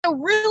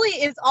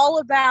really it's all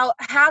about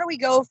how do we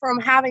go from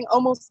having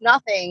almost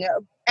nothing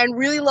and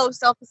really low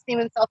self-esteem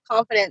and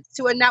self-confidence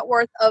to a net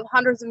worth of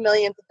hundreds of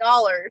millions of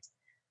dollars.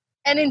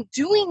 And in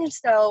doing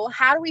so,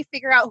 how do we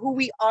figure out who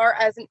we are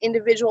as an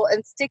individual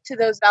and stick to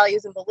those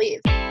values and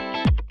beliefs?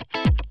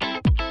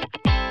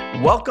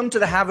 Welcome to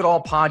the Have It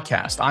All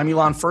podcast. I'm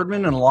Elon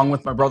Ferdman, and along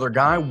with my brother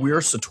Guy, we're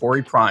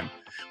Satori Prime.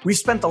 We've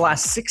spent the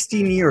last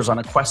 16 years on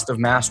a quest of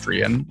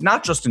mastery, and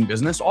not just in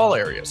business, all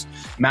areas.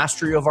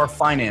 Mastery of our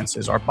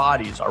finances, our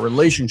bodies, our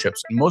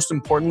relationships, and most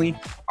importantly,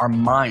 our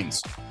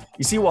minds.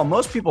 You see, while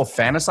most people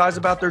fantasize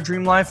about their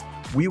dream life,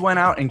 we went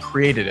out and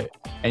created it.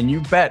 And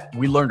you bet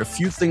we learned a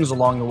few things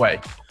along the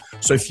way.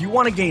 So if you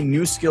want to gain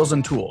new skills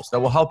and tools that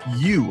will help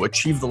you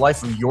achieve the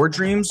life of your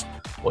dreams,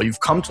 well, you've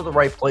come to the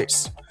right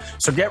place.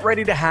 So get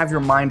ready to have your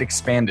mind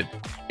expanded.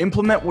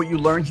 Implement what you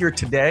learn here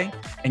today,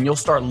 and you'll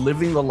start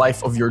living the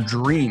life of your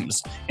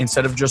dreams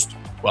instead of just,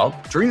 well,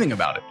 dreaming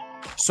about it.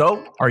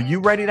 So are you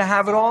ready to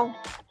have it all?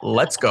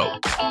 Let's go.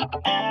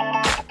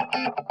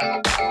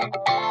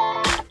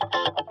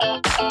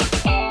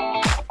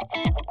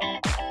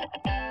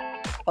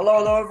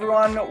 Hello,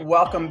 everyone.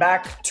 Welcome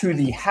back to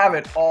the Have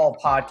It All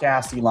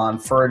podcast. Elon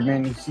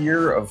Ferdman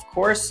here, of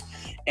course.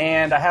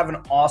 And I have an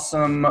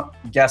awesome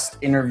guest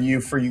interview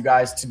for you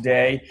guys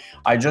today.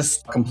 I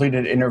just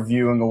completed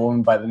interviewing a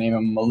woman by the name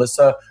of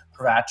Melissa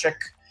Kravachik.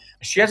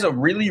 She has a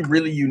really,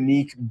 really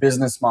unique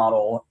business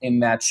model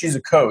in that she's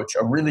a coach,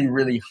 a really,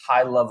 really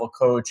high-level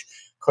coach,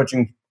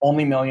 coaching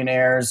only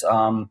millionaires,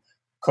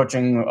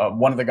 coaching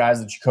one of the guys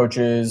that she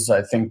coaches,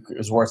 I think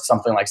is worth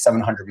something like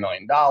 $700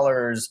 million.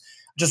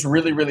 Just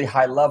really, really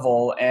high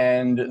level.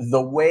 And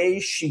the way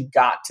she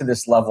got to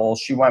this level,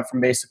 she went from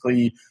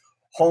basically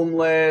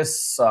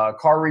homeless,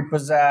 car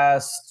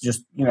repossessed,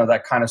 just,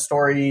 that kind of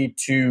story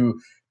to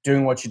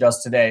doing what she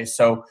does today.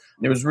 So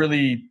it was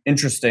really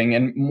interesting.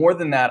 And more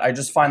than that, I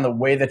just find the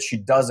way that she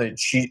does it,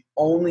 she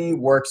only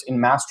works in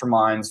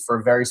masterminds for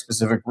a very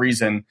specific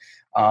reason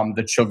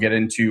that she'll get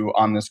into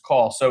on this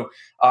call. So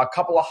a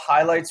couple of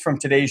highlights from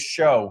today's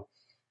show: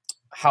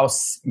 how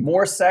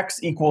more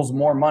sex equals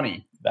more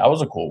money. That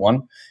was a cool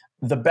one.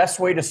 The best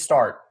way to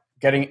start,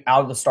 getting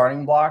out of the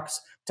starting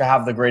blocks to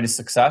have the greatest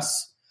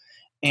success.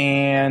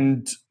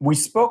 And we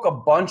spoke a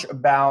bunch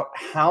about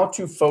how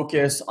to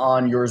focus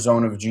on your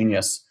zone of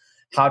genius,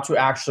 how to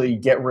actually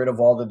get rid of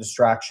all the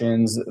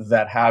distractions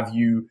that have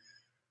you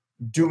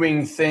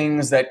doing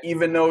things that,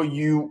 even though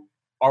you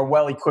are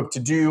well equipped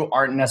to do,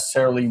 aren't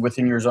necessarily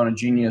within your zone of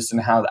genius,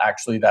 and how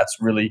actually that's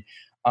really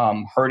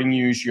hurting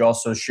you. She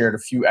also shared a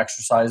few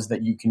exercises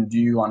that you can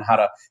do on how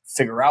to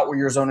figure out where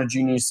your zone of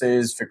genius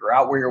is, figure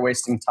out where you're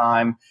wasting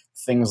time,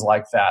 things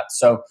like that.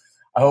 So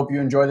I hope you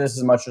enjoy this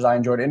as much as I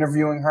enjoyed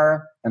interviewing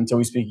her. Until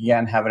we speak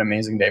again, have an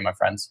amazing day, my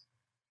friends.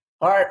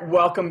 All right,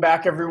 welcome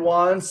back,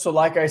 everyone. So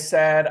like I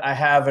said, I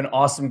have an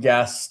awesome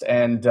guest,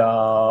 and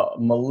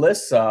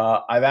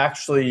Melissa,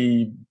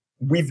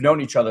 we've known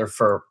each other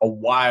for a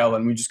while,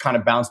 and we just kind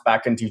of bounced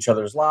back into each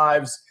other's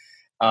lives.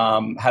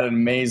 Had an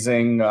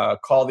amazing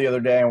call the other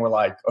day, and we're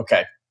like,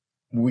 okay,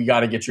 we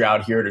got to get you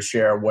out here to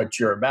share what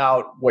you're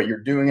about, what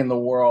you're doing in the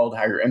world,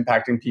 how you're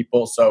impacting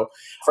people. So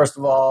first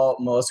of all,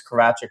 Melissa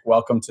Kravachik,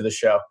 welcome to the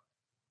show.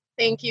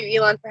 Thank you,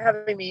 Elon, for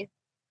having me.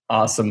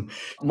 Awesome.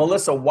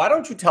 Melissa, why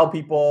don't you tell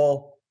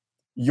people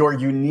your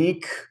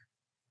unique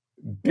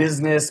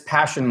business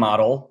passion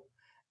model,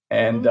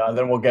 and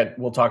then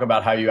we'll talk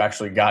about how you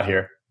actually got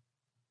here.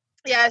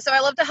 Yeah, so I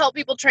love to help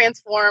people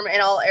transform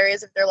in all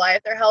areas of their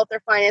life: their health,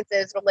 their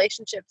finances,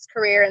 relationships,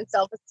 career, and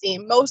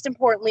self-esteem. Most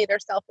importantly, their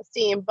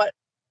self-esteem. But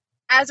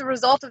as a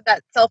result of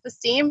that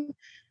self-esteem,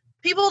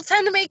 people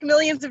tend to make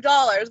millions of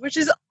dollars, which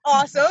is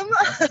awesome.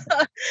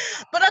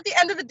 But at the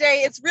end of the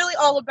day, it's really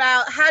all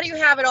about how do you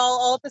have it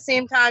all at the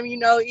same time.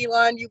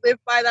 Elon, you live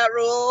by that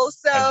rule.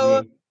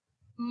 So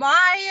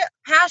my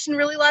passion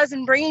really lies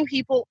in bringing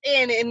people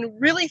in and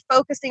really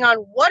focusing on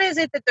what is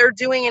it that they're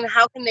doing and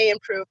how can they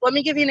improve. Let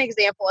me give you an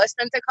example. I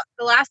spent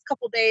the last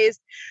couple days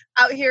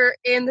out here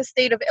in the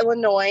state of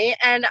Illinois,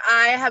 and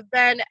I have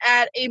been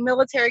at a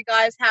military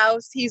guy's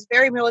house. He's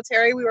very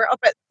military. We were up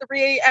at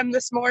 3 a.m.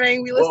 this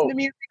morning. We listened to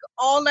music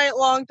all night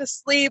long to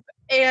sleep,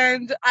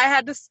 and I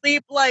had to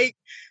sleep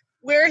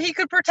where he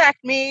could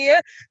protect me.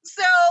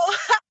 So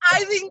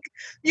I think,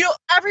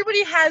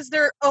 everybody has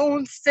their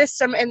own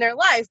system in their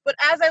life. But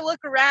as I look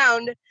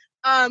around,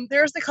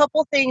 there's a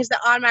couple things that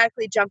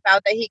automatically jump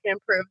out that he can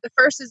improve. The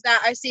first is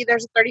that I see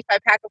there's a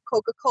 35-pack of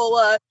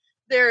Coca-Cola.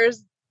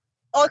 There's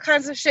all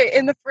kinds of shit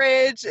in the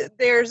fridge.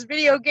 There's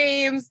video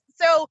games.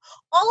 So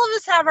all of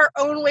us have our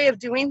own way of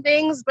doing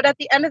things. But at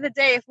the end of the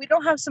day, if we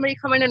don't have somebody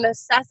come in and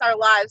assess our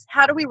lives,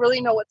 how do we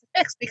really know what to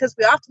fix? Because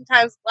we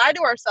oftentimes lie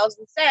to ourselves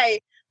and say,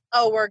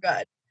 oh, we're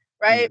good,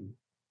 right? Mm-hmm.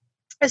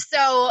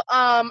 So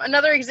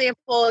another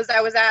example is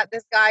I was at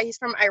this guy, he's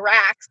from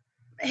Iraq,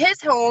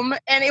 his home,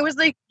 and it was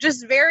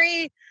just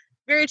very,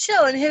 very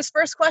chill. And his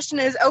first question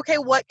is, okay,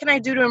 what can I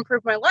do to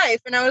improve my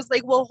life? And I was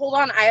like, well, hold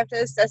on, I have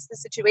to assess the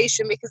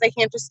situation, because I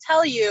can't just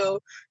tell you,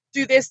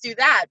 do this, do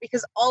that,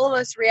 because all of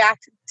us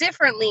react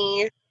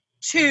differently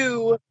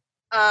to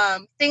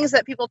things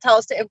that people tell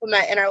us to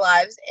implement in our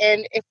lives.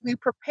 And if we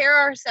prepare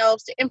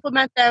ourselves to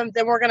implement them,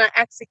 then we're going to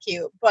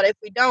execute. But if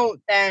we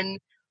don't, then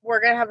we're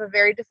going to have a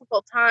very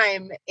difficult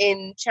time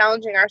in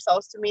challenging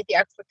ourselves to meet the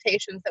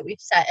expectations that we've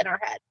set in our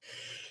head.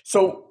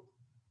 So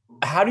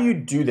how do you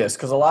do this?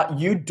 Because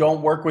you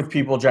don't work with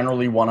people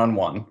generally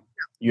one-on-one.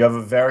 You have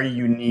a very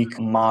unique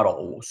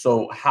model.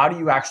 So how do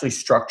you actually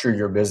structure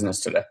your business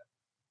today?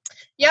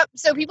 Yep.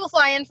 So people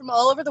fly in from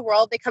all over the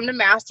world. They come to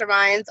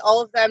masterminds.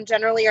 All of them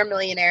generally are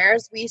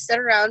millionaires. We sit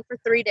around for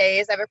 3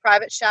 days. I have a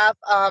private chef.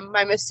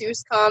 My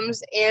masseuse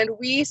comes, and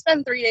we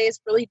spend 3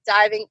 days really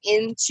diving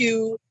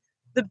into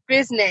the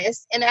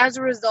business. And as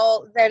a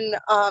result, then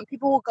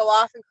people will go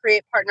off and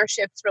create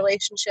partnerships,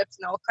 relationships,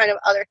 and all kind of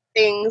other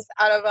things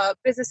out of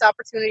business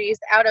opportunities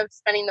out of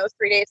spending those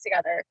 3 days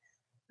together.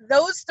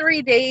 Those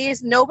 3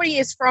 days, nobody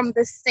is from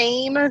the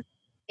same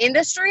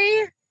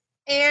industry.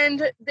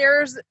 And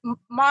there's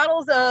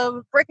models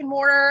of brick and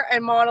mortar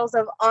and models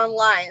of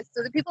online.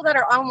 So the people that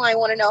are online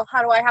want to know,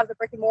 how do I have the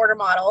brick and mortar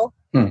model?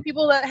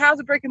 People that have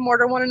the brick and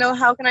mortar want to know,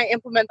 how can I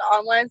implement the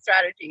online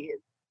strategies?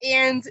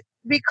 And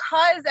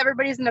because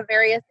everybody's in a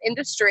various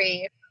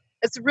industry,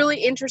 it's really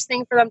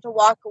interesting for them to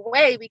walk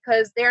away,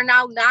 because they're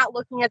now not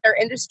looking at their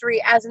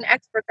industry as an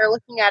expert. They're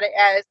looking at it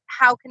as,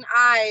 how can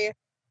I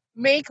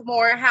make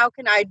more? How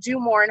can I do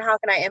more? And how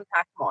can I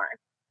impact more?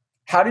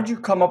 How did you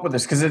come up with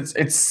this? Because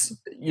it's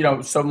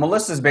so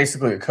Melissa's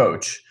basically a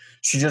coach.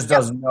 She just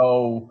does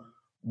no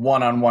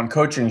one-on-one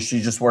coaching. She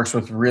just works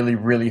with really,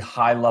 really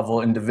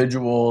high-level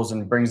individuals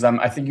and brings them.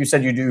 I think you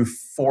said you do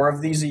 4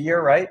 of these a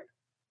year, right?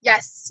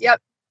 Yes. Yep.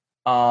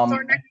 So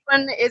our next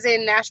one is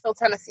in Nashville,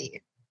 Tennessee.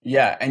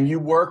 Yeah, and you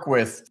work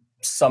with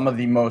some of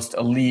the most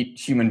elite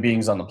human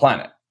beings on the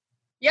planet.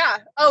 Yeah.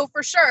 Oh,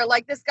 for sure.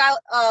 Like this guy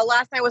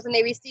last night was a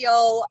Navy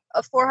SEAL,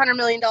 a $400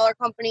 million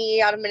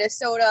company out of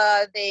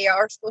Minnesota. They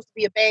are supposed to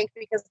be a bank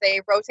because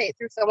they rotate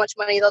through so much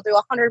money. They'll do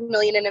 $100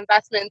 million in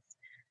investments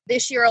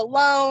this year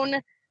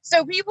alone.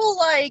 So people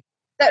like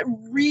that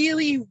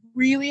really,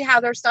 really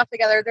have their stuff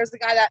together. There's a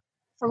guy that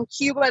from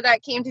Cuba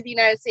that came to the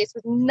United States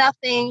with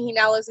nothing. He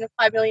now lives in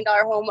a $5 million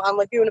home on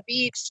Laguna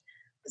Beach.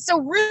 So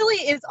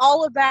really it's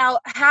all about,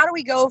 how do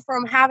we go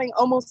from having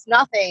almost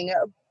nothing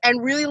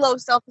and really low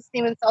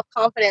self-esteem and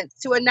self-confidence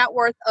to a net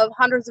worth of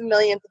hundreds of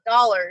millions of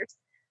dollars?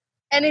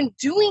 And in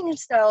doing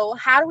so,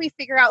 how do we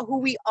figure out who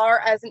we are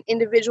as an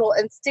individual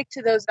and stick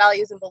to those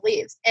values and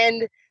beliefs?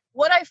 And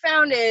what I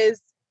found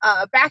is,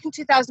 back in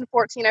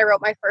 2014, I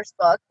wrote my first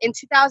book. In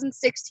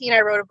 2016, I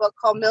wrote a book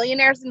called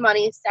Millionaires and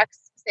Money, Sex,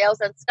 Sales,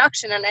 and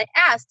Seduction. And I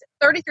asked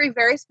 33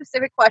 very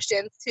specific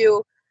questions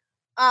to,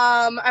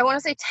 I want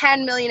to say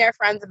 10 millionaire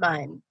friends of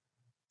mine.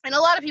 And a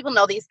lot of people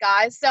know these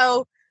guys.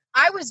 So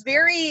I was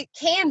very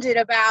candid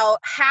about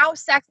how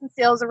sex and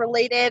sales are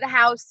related,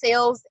 how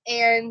sales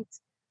and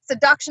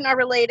seduction are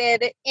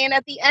related. And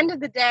at the end of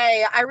the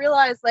day, I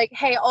realized, like,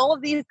 hey, all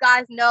of these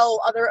guys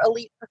know other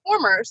elite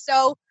performers.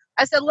 So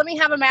I said, let me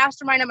have a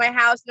mastermind at my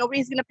house.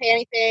 Nobody's going to pay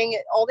anything.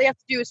 All they have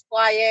to do is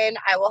fly in.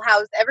 I will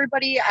house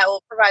everybody. I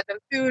will provide them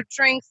food,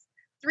 drinks.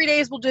 3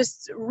 days will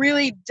just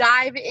really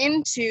dive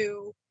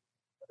into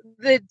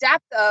the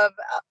depth of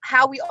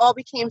how we all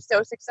became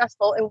so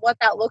successful and what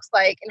that looks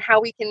like and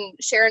how we can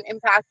share and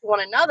impact one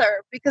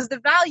another, because the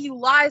value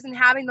lies in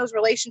having those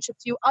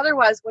relationships you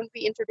otherwise wouldn't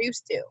be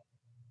introduced to.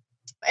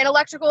 An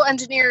electrical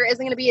engineer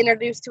isn't going to be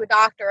introduced to a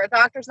doctor. A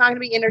doctor's not going to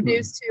be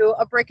introduced to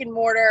a brick and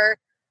mortar,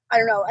 I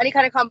don't know, any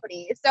kind of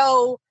company.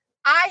 So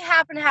I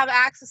happen to have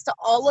access to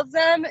all of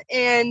them,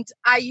 and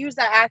I use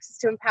that access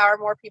to empower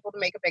more people to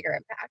make a bigger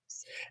impact.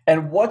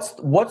 And what's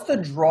the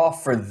draw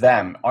for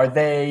them? Are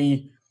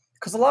they...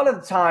 Because a lot of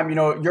the time,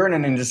 you're in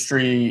an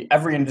industry,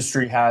 every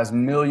industry has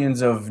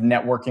millions of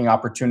networking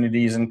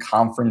opportunities and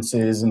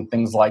conferences and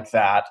things like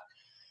that.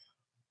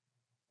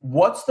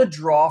 What's the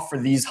draw for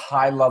these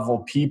high-level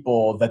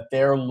people that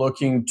they're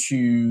looking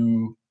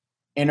to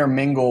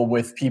intermingle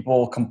with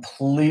people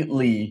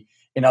completely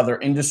in other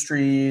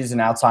industries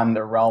and outside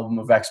their realm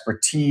of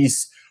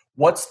expertise?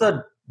 What's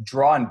the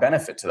draw and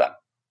benefit to them?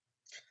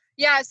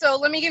 Yeah, so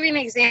let me give you an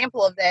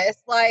example of this.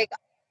 Like,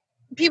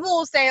 people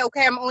will say,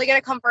 okay, I'm only going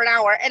to come for an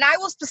hour. And I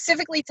will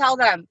specifically tell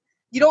them,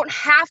 you don't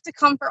have to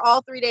come for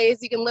all 3 days.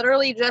 You can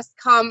literally just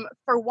come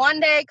for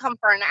one day, come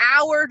for an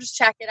hour, just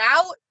check it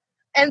out.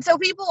 And so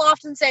people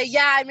often say,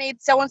 yeah, I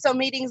made so-and-so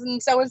meetings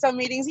and so-and-so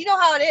meetings. You know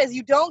how it is.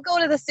 You don't go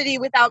to the city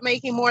without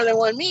making more than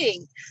one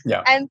meeting.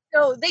 Yeah. And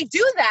so they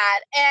do that.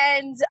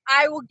 And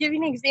I will give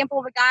you an example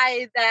of a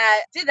guy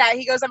that did that.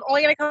 He goes, I'm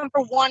only going to come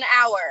for 1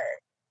 hour.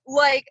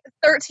 Like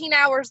 13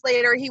 hours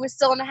later, he was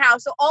still in the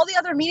house. So all the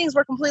other meetings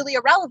were completely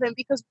irrelevant,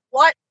 because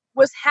what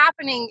was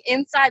happening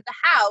inside the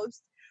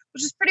house,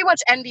 which is pretty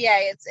much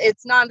NDA,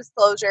 it's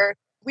non-disclosure.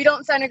 We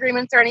don't sign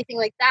agreements or anything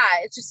like that.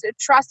 It's just a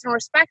trust and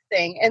respect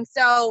thing. And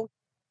so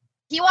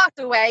he walked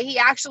away. He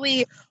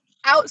actually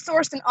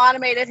outsourced and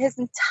automated his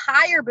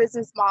entire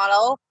business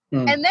model.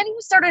 And then he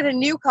started a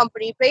new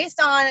company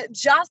based on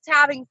just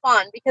having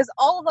fun, because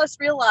all of us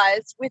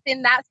realized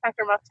within that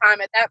spectrum of time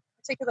at that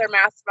particular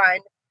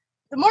mastermind,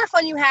 the more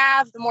fun you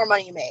have, the more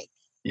money you make.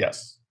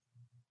 Yes.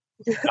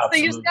 So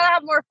you just gotta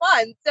have more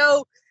fun.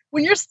 So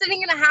when you're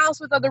sitting in a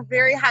house with other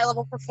very high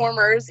level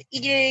performers,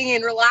 eating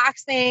and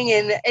relaxing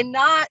and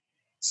not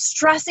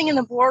stressing in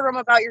the boardroom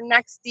about your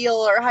next deal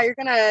or how you're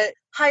gonna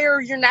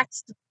hire your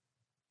next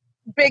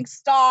big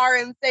star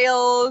in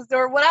sales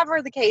or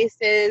whatever the case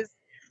is,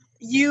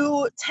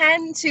 you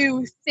tend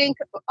to think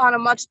on a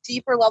much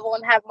deeper level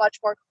and have much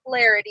more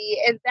clarity.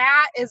 And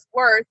that is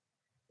worth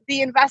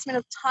the investment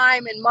of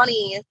time and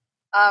money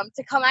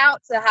to come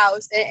out to the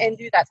house and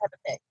do that type of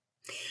thing.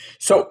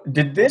 So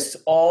did this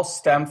all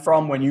stem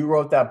from when you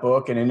wrote that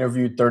book and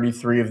interviewed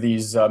 33 of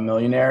these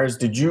millionaires?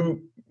 Did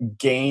you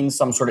gain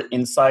some sort of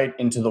insight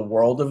into the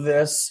world of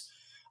this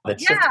that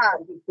shifted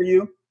for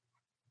you?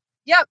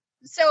 Yep.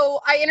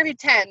 So I interviewed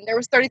 10. There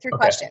was 33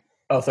 questions.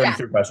 Oh,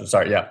 33 questions.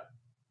 Sorry. Yeah.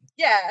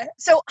 Yeah.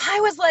 So I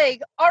was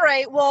like, all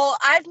right, well,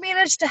 I've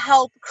managed to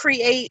help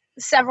create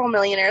several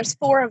millionaires,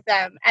 4 of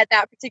them at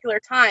that particular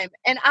time.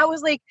 And I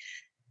was like,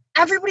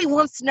 everybody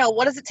wants to know,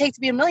 what does it take to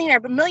be a millionaire?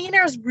 But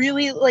millionaires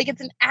really, like,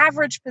 it's an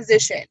average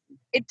position.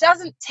 It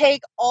doesn't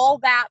take all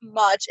that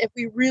much if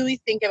we really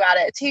think about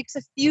it. It takes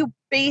a few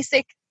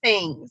basic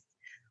things.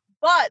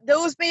 But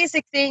those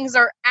basic things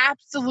are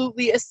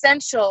absolutely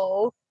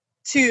essential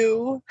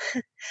to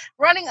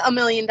running $1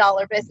 million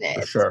business.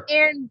 For sure.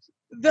 And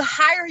the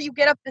higher you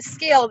get up the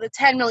scale, the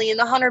 10 million,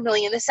 the 100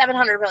 million, the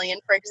 700 million,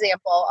 for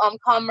example,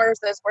 Con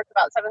Mirza is worth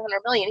about 700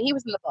 million. He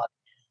was in the book.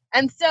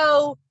 And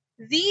so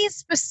these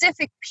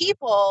specific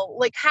people,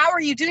 like, how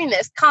are you doing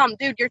this?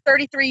 Dude, you're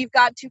 33, you've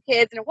got 2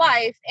 kids and a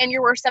wife, and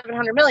you're worth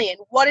 700 million.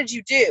 What did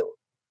you do?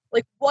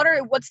 Like,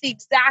 what's the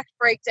exact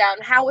breakdown?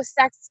 How was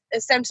sex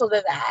essential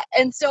to that?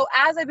 And so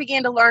as I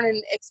began to learn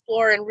and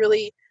explore and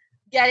really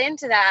get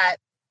into that,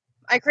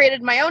 I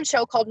created my own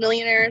show called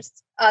Millionaires,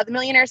 The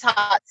Millionaire's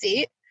Hot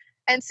Seat.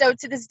 And so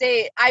to this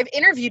day, I've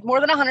interviewed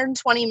more than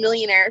 120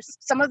 millionaires.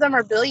 Some of them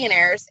are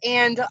billionaires.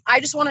 And I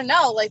just want to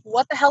know, like,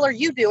 what the hell are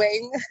you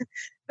doing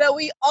that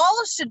we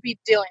all should be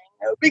doing?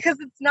 Because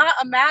it's not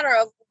a matter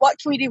of what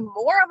can we do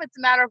more of, it's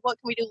a matter of what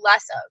can we do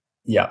less of.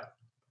 Yeah.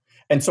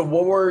 And so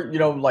what were,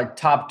 like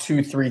top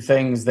 2, 3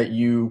 things that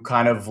you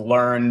kind of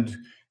learned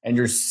and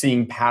you're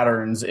seeing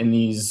patterns in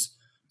these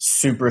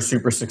super,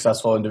 super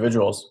successful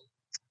individuals?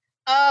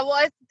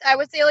 Well, I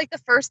would say, like, the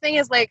first thing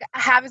is, like,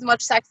 have as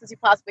much sex as you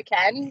possibly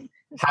can.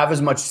 Have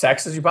as much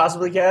sex as you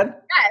possibly can?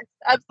 Yes,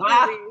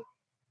 absolutely.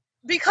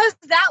 Because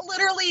that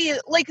literally,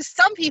 like,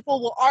 some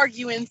people will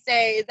argue and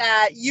say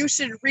that you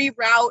should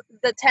reroute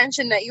the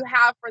tension that you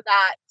have for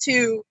that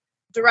to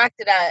direct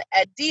it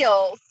at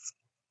deals.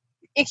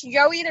 It can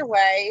go either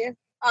way.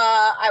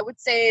 I would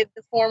say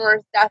the former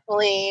is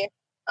definitely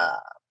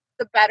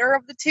the better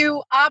of the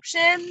 2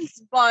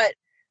 options, but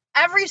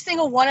every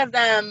single one of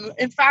them,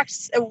 in fact,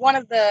 one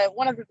of the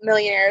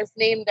millionaires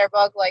named their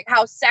book, like,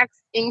 how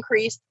sex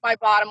increased my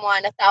bottom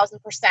line 1,000%.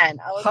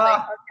 I was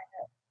like, okay.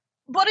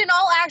 But in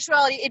all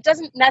actuality, it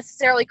doesn't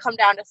necessarily come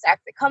down to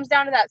sex. It comes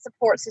down to that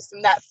support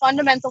system, that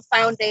fundamental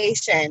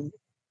foundation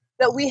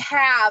that we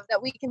have,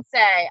 that we can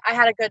say, I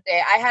had a good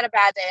day, I had a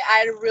bad day, I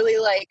had a really,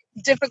 like,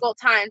 difficult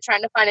time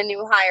trying to find a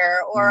new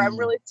hire, or I'm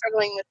really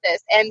struggling with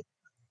this. And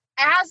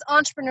as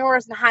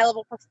entrepreneurs and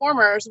high-level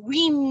performers,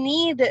 we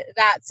need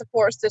that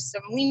support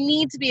system. We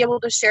need to be able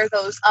to share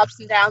those ups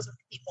and downs with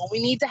people.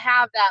 We need to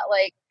have that,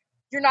 like,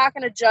 you're not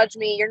going to judge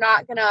me. You're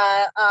not going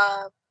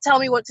to tell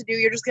me what to do.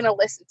 You're just going to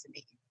listen to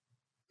me.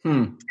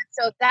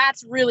 So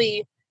that's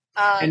really...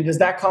 and does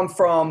that come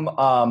from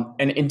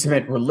an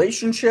intimate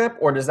relationship,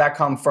 or does that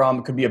come from,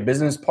 it could be a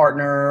business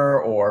partner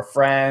or a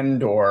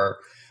friend or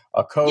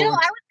a coach?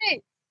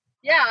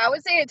 I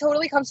would say it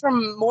totally comes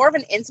from more of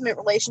an intimate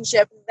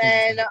relationship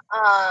than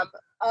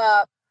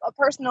a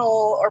personal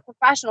or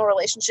professional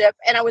relationship.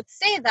 And I would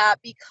say that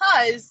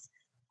because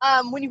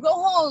when you go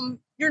home,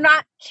 you're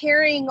not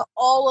carrying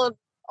all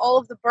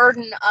of the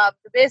burden of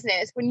the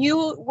business. When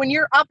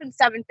you're up in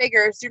 7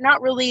 figures, you're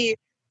not really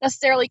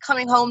necessarily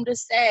coming home to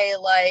say,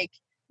 like,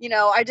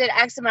 I did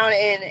X amount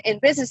in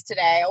business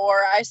today,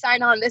 or I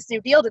signed on this new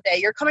deal today.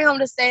 You're coming home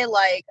to say,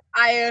 like,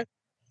 I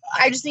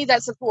just need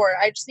that support.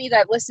 I just need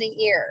that listening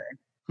ear.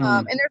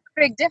 And there's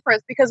a big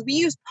difference because we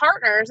use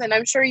partners, and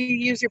I'm sure you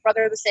use your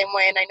brother the same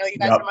way. And I know you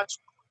guys are much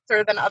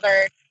closer than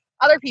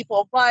other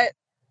people, but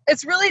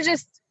it's really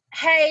just,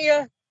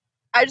 hey,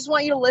 I just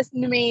want you to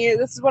listen to me.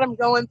 This is what I'm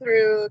going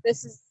through.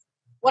 This is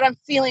what I'm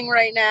feeling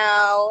right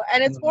now.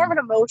 And it's more of an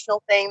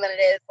emotional thing than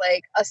it is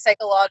like a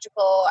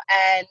psychological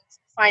and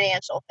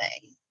financial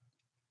thing.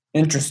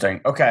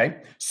 Interesting. Okay.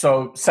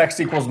 So sex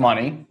equals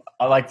money.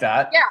 I like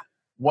that. Yeah.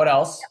 What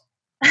else?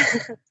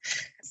 Yeah.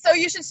 So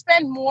you should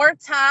spend more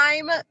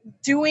time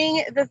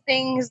doing the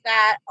things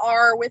that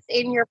are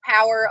within your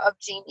power of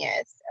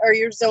genius or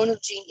your zone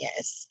of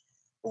genius.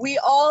 We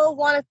all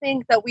want to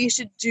think that we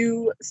should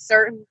do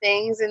certain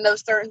things, and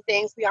those certain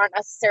things we aren't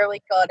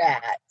necessarily good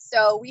at.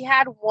 So we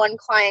had one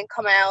client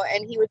come out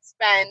and he would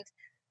spend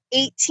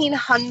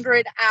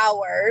 1,800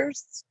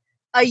 hours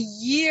a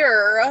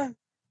year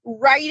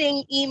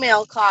writing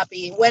email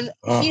copy when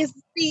he's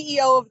the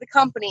CEO of the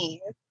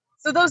company.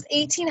 So those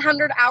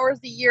 1,800 hours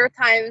a year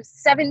times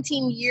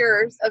 17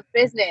 years of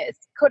business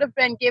could have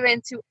been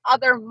given to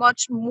other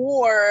much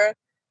more,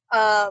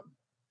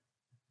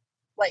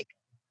 like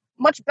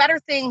much better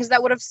things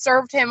that would have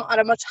served him on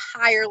a much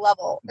higher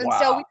level. And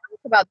so we Wow.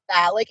 talked about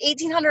that. Like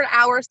 1,800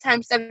 hours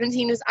times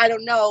 17 is, I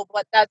don't know,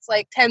 but that's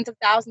like tens of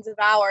thousands of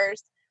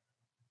hours.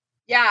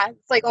 Yeah,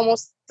 it's like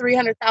almost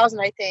 300,000,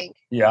 I think,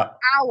 Yeah.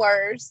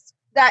 hours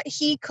that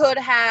he could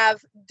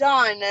have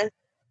done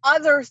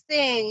other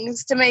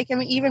things to make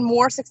him even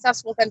more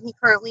successful than he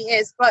currently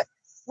is. But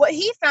what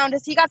he found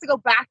is he got to go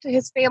back to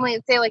his family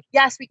and say, like,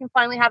 yes, we can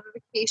finally have a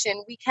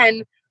vacation. We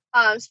can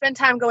spend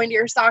time going to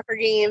your soccer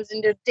games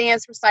and to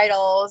dance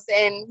recitals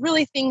and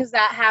really things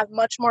that have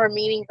much more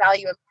meaning,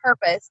 value, and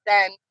purpose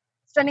than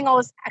spending all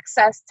this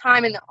excess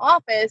time in the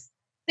office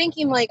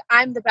thinking like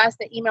I'm the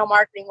best at email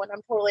marketing when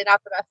I'm totally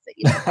not the best at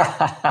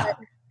email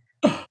marketing.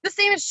 The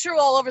same is true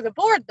all over the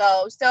board,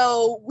 though.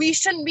 So we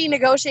shouldn't be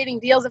negotiating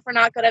deals if we're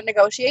not good at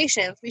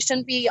negotiations. We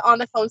shouldn't be on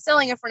the phone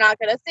selling if we're not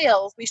good at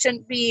sales. We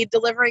shouldn't be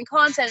delivering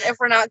content if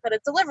we're not good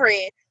at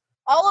delivery.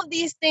 All of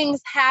these things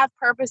have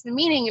purpose and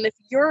meaning. And if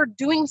you're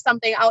doing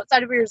something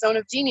outside of your zone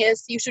of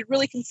genius, you should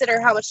really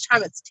consider how much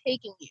time it's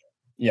taking you.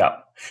 Yeah.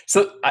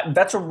 So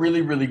that's a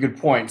really, really good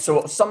point.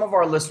 So some of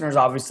our listeners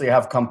obviously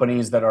have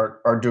companies that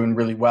are doing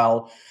really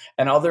well,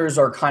 and others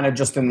are kind of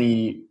just in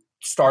the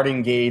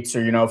starting gates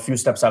or, a few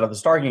steps out of the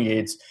starting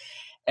gates.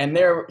 And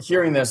they're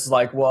hearing this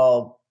like,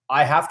 well,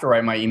 I have to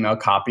write my email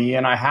copy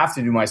and I have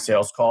to do my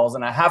sales calls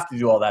and I have to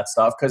do all that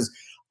stuff because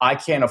I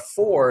can't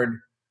afford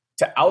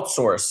to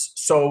outsource.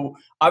 So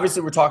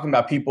obviously we're talking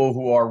about people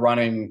who are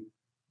running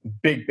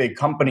big, big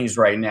companies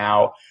right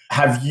now.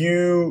 Have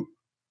you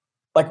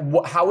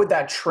how would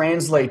that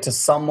translate to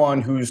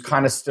someone who's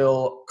kind of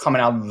still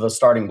coming out of the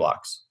starting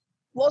blocks?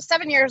 Well,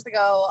 7 years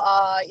ago,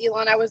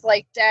 Elon, I was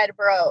like dead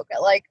broke,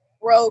 like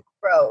broke.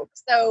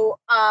 So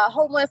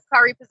homeless,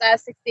 car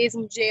repossessed, 6 days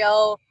in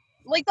jail,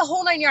 like the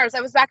whole 9 yards. I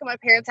was back at my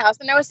parents' house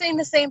and I was saying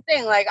the same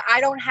thing. Like, I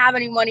don't have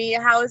any money.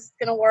 How is this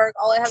going to work?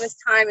 All I have is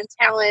time and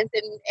talent.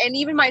 And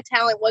even my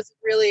talent wasn't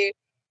really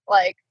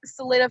like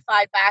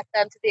solidified back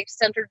then to the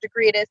extent or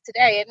degree it is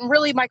today. And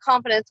really my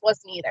confidence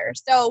wasn't either.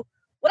 So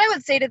what I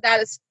would say to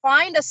that is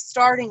find a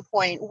starting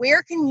point.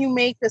 Where can you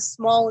make the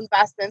small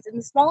investments? And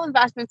the small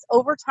investments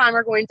over time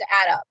are going to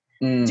add up.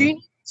 Do you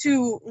need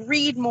to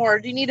read more?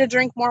 Do you need to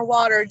drink more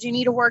water? Do you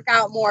need to work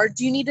out more?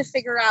 Do you need to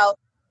figure out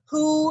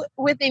who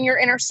within your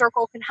inner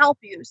circle can help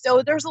you?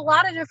 So there's a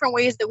lot of different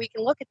ways that we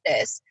can look at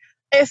this.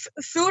 If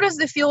food is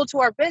the fuel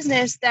to our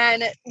business,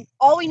 then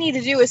all we need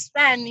to do is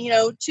spend,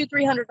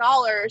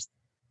 $200-$300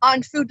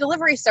 on food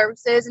delivery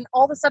services. And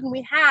all of a sudden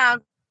we have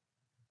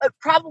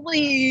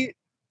probably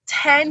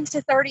 10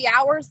 to 30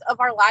 hours of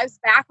our lives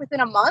back within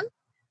a month.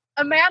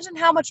 Imagine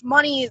how much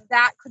money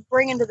that could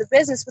bring into the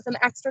business with an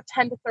extra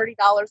 $10 to $30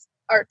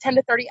 or 10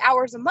 to 30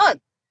 hours a month.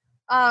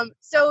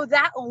 So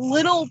that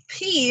little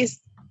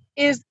piece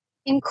is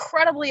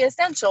incredibly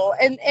essential.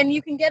 And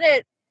you can get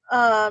it,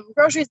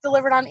 groceries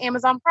delivered on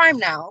Amazon Prime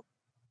now.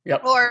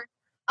 Yep. Or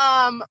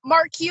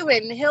Mark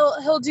Cuban,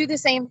 he'll do the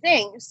same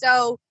thing.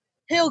 So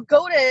he'll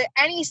go to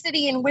any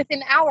city and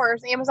within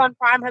hours, Amazon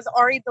Prime has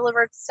already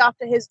delivered stuff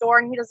to his door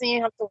and he doesn't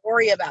even have to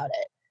worry about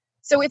it.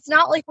 So it's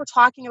not like we're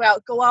talking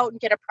about go out and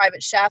get a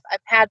private chef.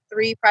 I've had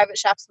 3 private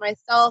chefs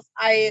myself.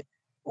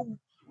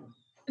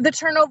 The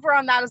turnover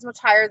on that is much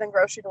higher than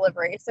grocery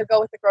delivery. So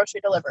go with the grocery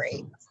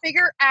delivery.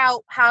 Figure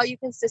out how you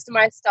can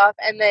systemize stuff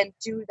and then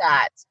do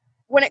that.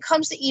 When it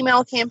comes to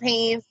email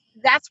campaigns,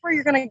 that's where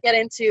you're going to get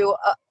into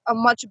a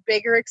much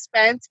bigger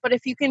expense. But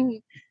if you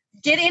can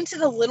get into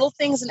the little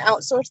things and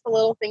outsource the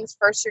little things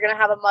first, you're going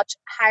to have a much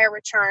higher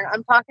return.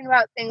 I'm talking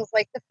about things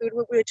like the food,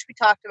 which we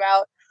talked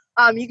about.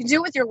 You can do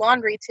it with your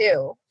laundry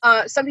too.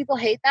 Some people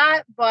hate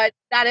that, but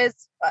that is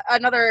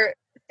another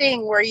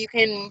thing where you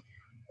can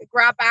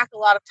grab back a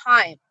lot of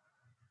time.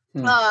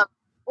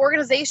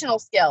 Organizational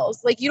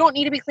skills. Like, you don't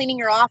need to be cleaning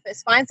your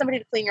office. Find somebody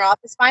to clean your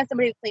office. Find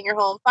somebody to clean your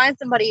home. Find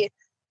somebody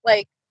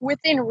like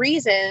within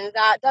reason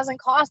that doesn't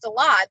cost a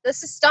lot.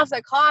 This is stuff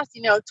that costs,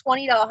 $20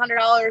 to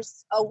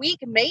 $100 a week.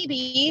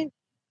 Maybe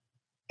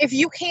if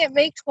you can't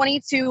make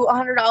 $20 to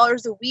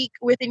 $100 a week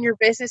within your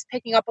business,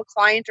 picking up a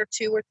client or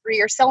 2 or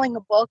 3 or selling a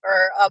book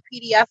or a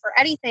PDF or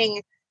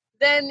anything,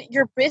 then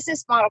your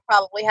business model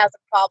probably has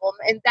a problem.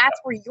 And that's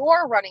where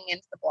you're running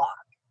into the block.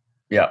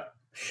 Yeah.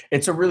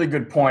 It's a really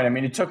good point. I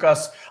mean, it took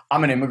us,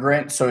 I'm an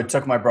immigrant, so it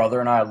took my brother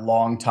and I a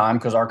long time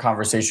because our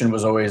conversation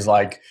was always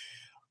like,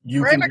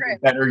 you can do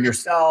it better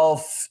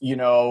yourself,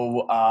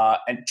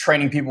 and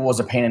training people was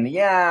a pain in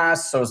the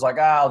ass. So it's like,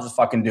 I'll just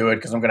fucking do it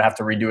because I'm going to have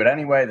to redo it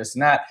anyway, this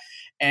and that.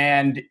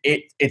 And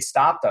it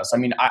stopped us. I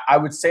mean, I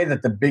would say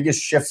that the biggest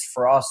shift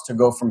for us to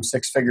go from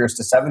 6 figures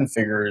to 7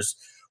 figures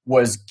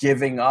was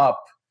giving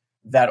up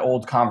that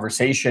old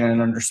conversation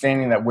and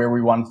understanding that where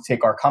we wanted to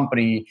take our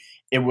company,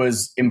 it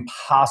was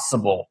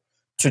impossible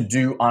to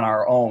do on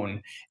our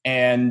own.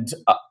 And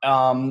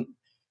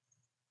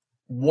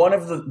one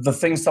of the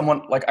things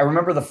I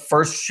remember the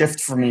first shift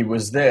for me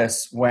was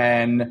this,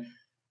 when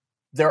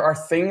there are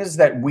things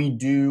that we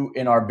do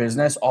in our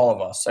business, all of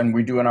us, and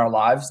we do in our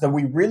lives that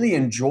we really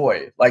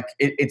enjoy. Like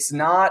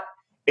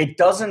it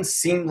doesn't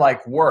seem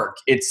like work.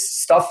 It's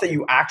stuff that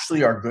you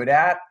actually are good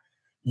at,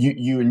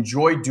 you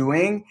enjoy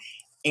doing,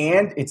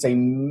 and it's a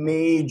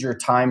major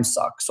time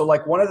suck. So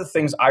like one of the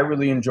things I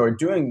really enjoyed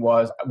doing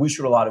was we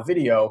shoot a lot of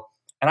video,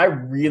 and I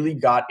really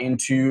got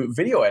into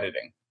video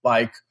editing.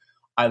 Like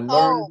I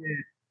learned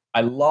it. I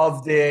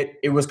loved it.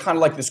 It was kind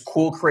of like this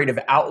cool creative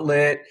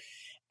outlet.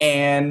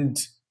 And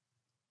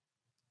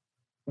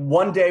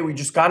one day we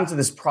just got into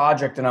this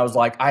project and I was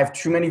like, I have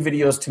too many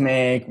videos to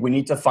make. We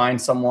need to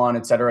find someone,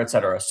 et cetera, et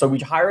cetera. So we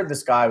hired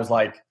this guy. It was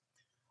like,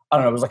 I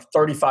don't know, it was like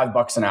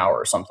 $35 an hour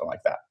or something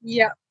like that.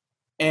 Yeah.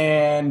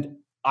 And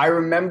I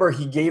remember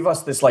he gave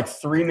us this like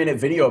 3-minute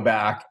video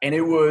back, and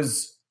it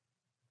was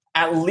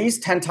at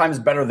least 10 times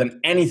better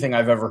than anything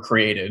I've ever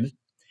created.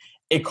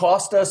 It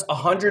cost us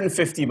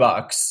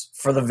 $150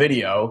 for the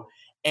video.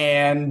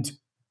 And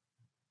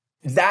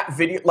that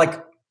video,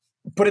 like,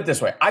 put it this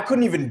way, I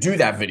couldn't even do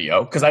that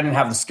video because I didn't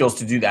have the skills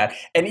to do that.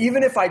 And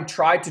even if I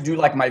tried to do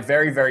like my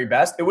very, very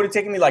best, it would have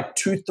taken me like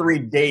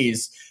 2-3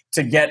 days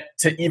to get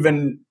to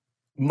even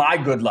my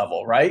good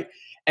level, right?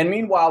 And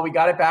meanwhile, we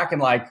got it back in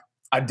like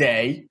a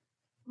day.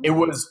 It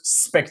was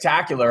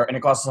spectacular, and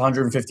it cost us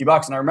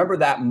 $150. And I remember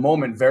that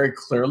moment very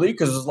clearly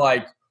because it was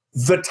like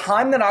the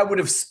time that I would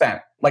have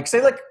spent, like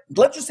say, like,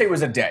 let's just say it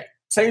was a day.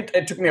 Say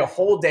it took me a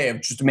whole day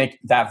of just to make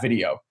that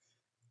video.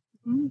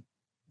 Mm-hmm.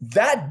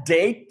 That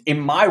day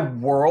in my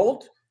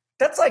world,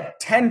 that's like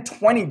 10,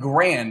 20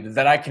 grand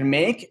that I can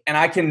make, and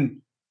I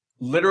can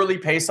literally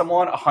pay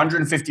someone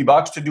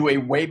 $150 to do a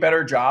way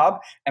better job,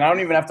 and I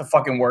don't even have to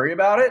fucking worry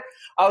about it.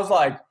 I was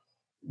like,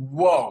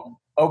 whoa,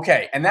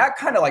 okay. And that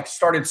kind of like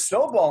started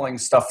snowballing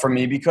stuff for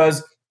me,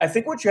 because I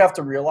think what you have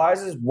to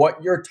realize is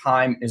what your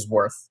time is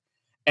worth.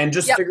 And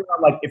just figure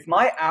out, like, if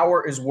my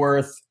hour is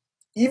worth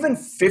even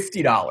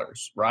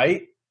 $50,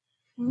 right?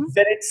 Mm-hmm.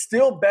 Then it's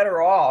still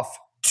better off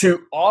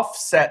to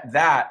offset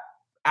that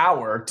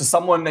hour to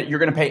someone that you're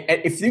going to pay.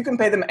 If you can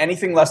pay them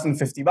anything less than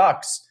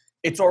 $50,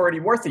 it's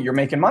already worth it. You're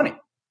making money.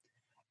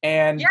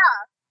 And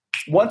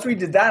once we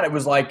did that, it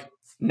was like,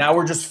 now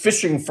we're just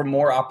fishing for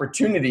more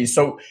opportunities.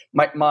 So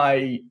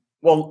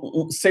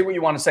well, say what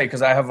you want to say,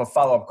 because I have a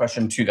follow-up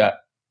question to that.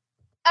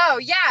 Oh,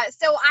 yeah.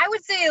 So I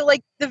would say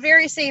like the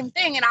very same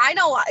thing. And I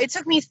know it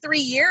took me 3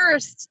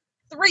 years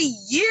to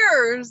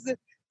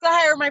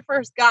hire my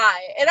first guy.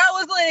 And I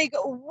was like,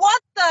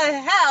 what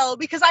the hell?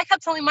 Because I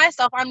kept telling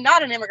myself I'm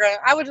not an immigrant.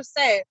 I would just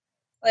say,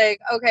 like,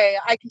 okay,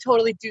 I can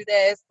totally do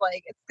this.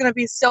 Like, it's going to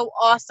be so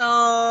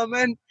awesome.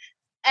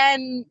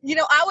 And, you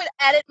know, I would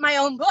edit my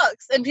own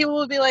books, and people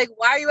would be like,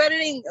 why are you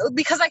editing?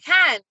 Because I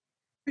can.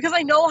 Because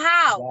I know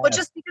how. Yes. But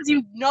just because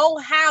you know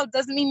how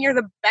doesn't mean you're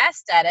the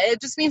best at it.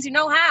 It just means you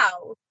know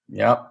how.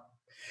 Yep.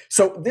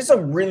 So this is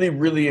a really,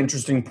 really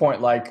interesting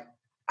point. Like,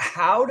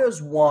 how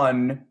does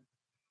one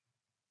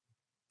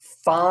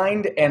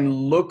find and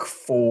look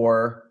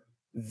for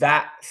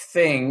that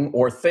thing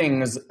or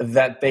things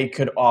that they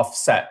could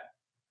offset?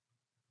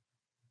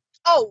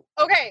 Oh,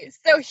 okay.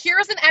 So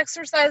here's an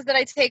exercise that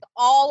I take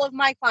all of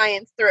my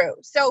clients through.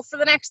 So for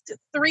the next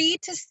 3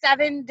 to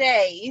 7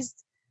 days,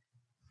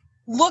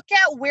 look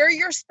at where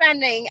you're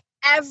spending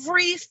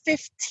every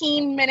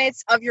 15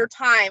 minutes of your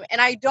time.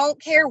 And I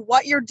don't care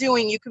what you're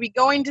doing. You could be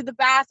going to the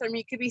bathroom.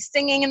 You could be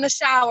singing in the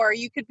shower.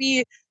 You could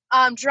be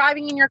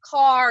driving in your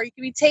car. You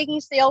could be taking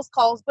sales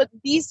calls. But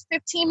these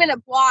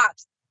 15-minute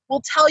blocks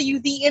will tell you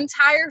the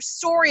entire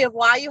story of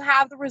why you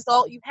have the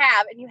result you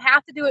have. And you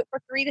have to do it for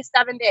 3 to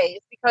 7 days,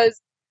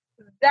 because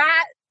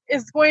that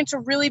is going to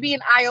really be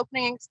an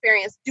eye-opening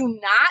experience. Do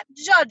not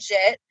judge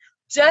it.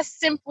 Just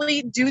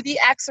simply do the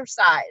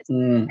exercise.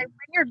 And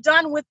when you're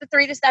done with the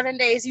 3 to 7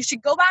 days, you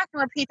should go back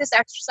and repeat this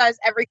exercise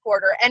every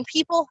quarter. And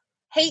people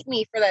hate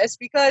me for this,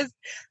 because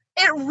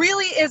it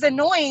really is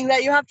annoying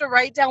that you have to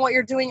write down what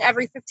you're doing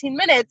every 15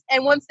 minutes.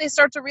 And once they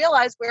start to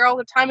realize where all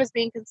the time is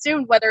being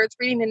consumed, whether it's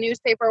reading the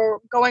newspaper or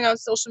going on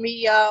social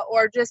media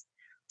or just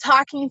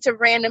talking to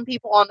random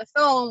people on the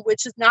phone,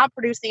 which is not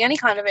producing any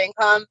kind of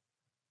income,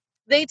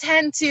 they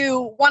tend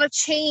to want to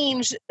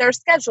change their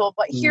schedule.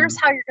 But here's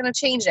how you're going to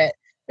change it.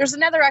 There's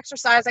another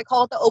exercise. I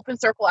call it the open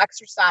circle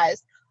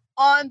exercise.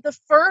 On the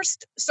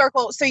first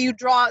circle, so you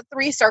draw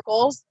 3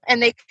 circles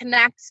and they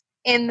connect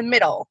in the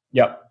middle.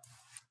 Yep.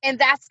 And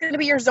that's going to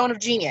be your zone of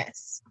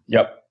genius.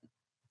 Yep.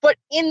 But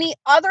in the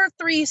other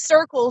 3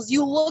 circles,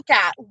 you look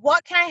at,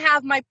 what can I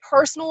have my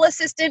personal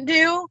assistant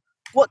do?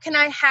 What can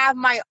I have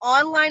my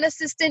online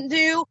assistant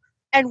do?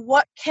 And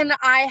what can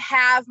I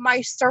have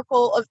my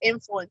circle of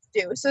influence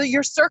do? So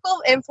your circle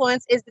of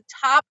influence is the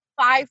top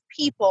 5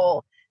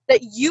 people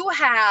that you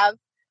have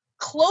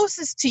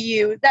closest to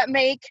you that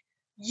make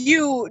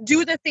you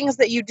do the things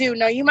that you do.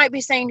 Now, you might be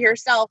saying to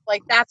yourself,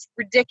 like, that's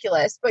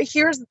ridiculous. But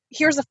here's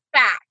a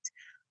fact.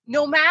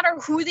 No matter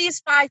who these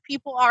 5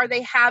 people are,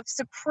 they have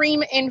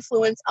supreme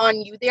influence on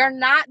you. They are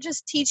not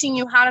just teaching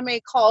you how to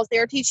make calls. They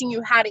are teaching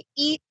you how to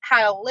eat,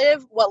 how to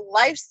live, what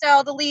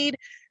lifestyle to lead,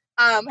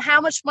 how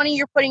much money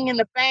you're putting in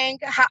the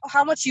bank,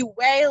 how much you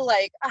weigh,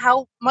 like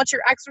how much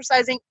you're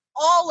exercising,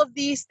 all of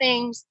these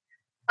things.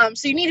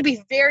 So you need to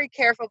be very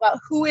careful about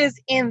who is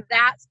in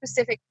that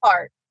specific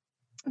part.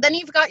 Then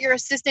you've got your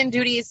assistant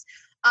duties,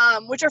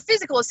 which are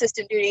physical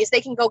assistant duties.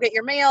 They can go get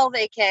your mail.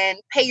 They can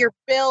pay your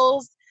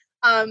bills.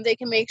 They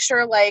can make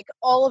sure like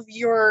all of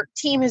your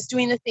team is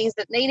doing the things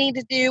that they need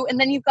to do. And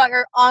then you've got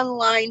your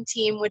online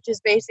team, which is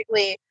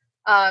basically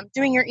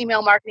doing your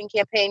email marketing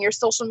campaign, your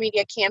social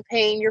media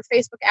campaign, your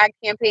Facebook ad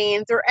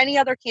campaigns, or any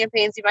other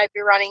campaigns you might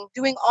be running,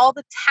 doing all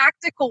the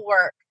tactical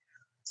work.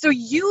 So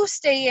you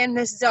stay in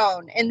this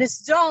zone. And this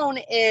zone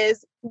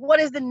is what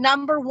is the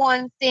number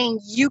one thing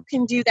you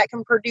can do that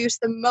can produce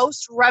the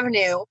most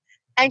revenue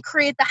and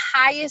create the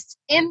highest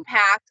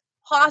impact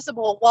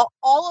possible, while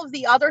all of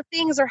the other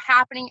things are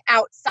happening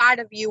outside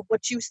of you,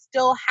 but you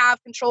still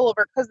have control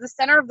over, because the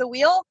center of the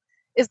wheel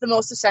is the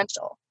most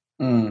essential.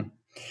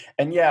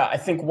 And yeah, I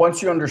think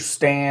once you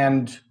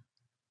understand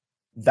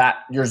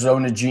that your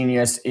zone of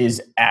genius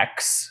is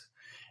X,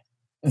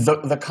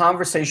 the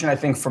conversation I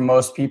think for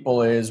most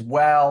people is,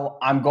 well,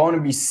 I'm going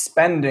to be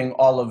spending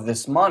all of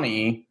this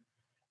money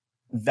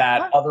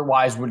that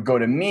otherwise would go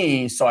to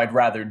me, so I'd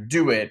rather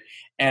do it.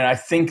 And I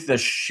think the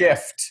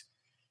shift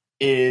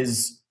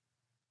is,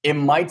 it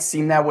might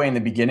seem that way in the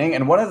beginning.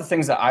 And one of the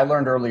things that I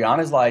learned early on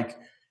is like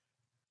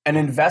an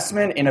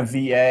investment in a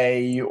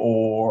VA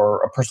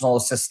or a personal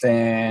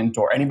assistant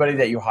or anybody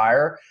that you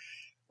hire.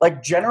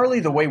 Like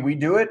generally the way we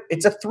do it,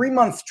 it's a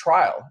 3-month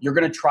trial. You're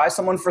going to try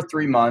someone for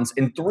 3 months.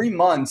 In 3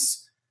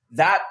 months,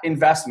 that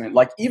investment,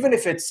 like even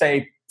if it's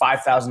say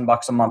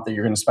 $5,000 a month that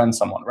you're going to spend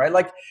someone, right?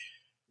 Like,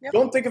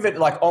 Don't think of it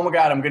like, oh my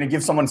God, I'm going to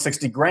give someone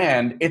 60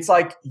 grand. It's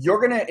like, you're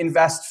going to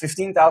invest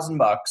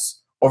 $15,000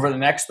 over the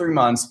next 3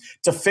 months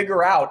to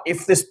figure out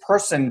if this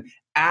person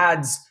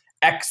adds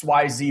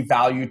XYZ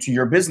value to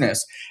your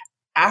business.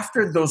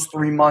 After those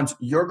 3 months,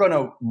 you're going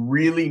to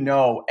really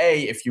know,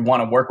 A, if you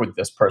want to work with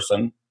this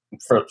person,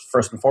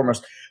 first and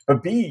foremost,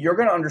 but B, you're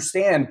going to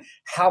understand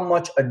how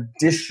much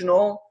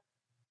additional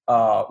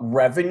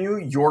revenue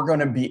you're going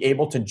to be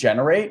able to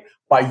generate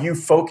by you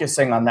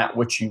focusing on that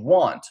which you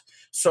want.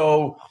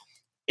 So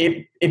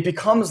it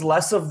becomes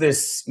less of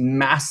this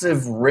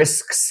massive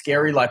risk,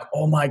 scary, like,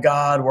 oh my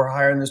God, we're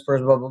hiring this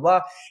person, blah, blah,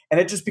 blah.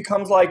 And it just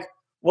becomes like,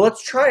 well,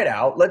 let's try it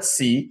out. Let's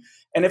see.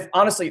 And if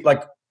honestly,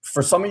 like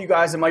for some of you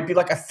guys, it might be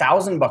like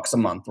 $1,000 a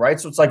month, right?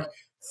 So it's like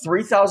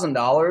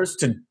 $3,000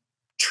 to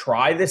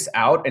try this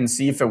out and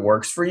see if it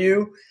works for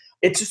you.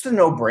 It's just a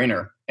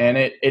no-brainer.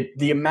 And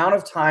the amount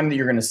of time that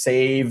you're going to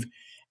save,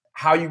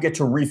 how you get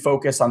to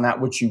refocus on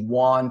that which you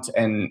want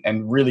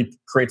and really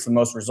creates the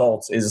most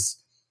results is,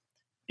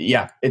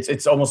 yeah,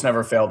 it's almost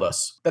never failed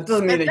us. That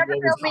doesn't mean that you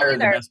always hire the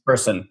best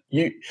person.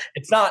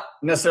 It's not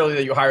necessarily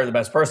that you hire the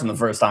best person the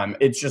first time.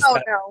 It's just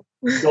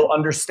you'll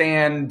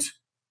understand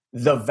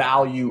the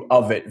value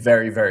of it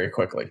very, very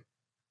quickly.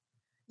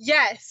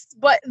 Yes,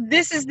 but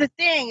this is the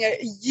thing.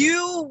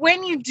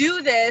 When you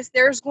do this,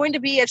 there's going to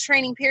be a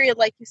training period,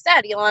 like you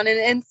said, Elon.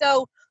 And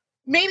so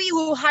maybe you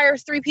will hire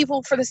 3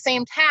 people for the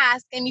same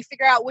task and you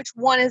figure out which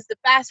one is the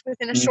best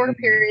within a shorter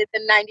period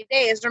than 90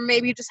 days. Or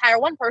maybe you just hire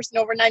one person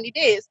over 90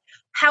 days.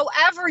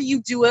 However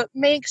you do it,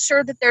 make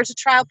sure that there's a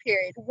trial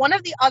period. One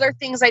of the other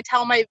things I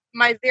tell my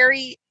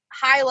very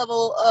high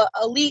level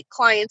elite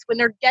clients when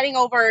they're getting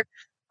over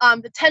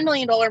the $10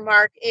 million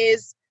mark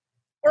is,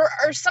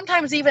 or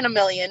sometimes even $1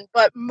 million,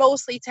 but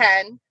mostly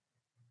 10,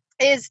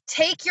 is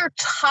take your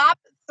top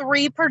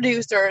 3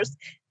 producers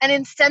and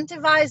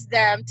incentivize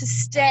them to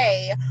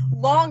stay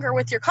longer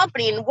with your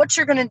company. And what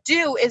you're going to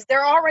do is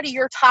they're already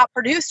your top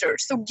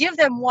producers. So give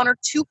them 1 or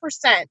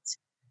 2%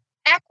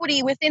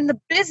 equity within the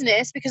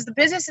business, because the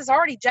business has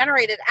already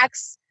generated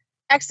X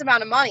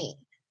amount of money,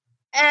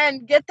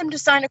 and get them to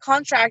sign a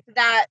contract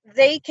that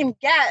they can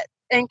get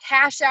and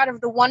cash out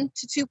of the 1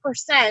 to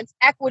 2%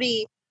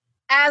 equity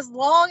as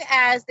long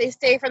as they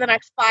stay for the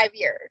next 5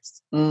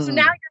 years. So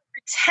now your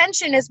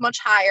retention is much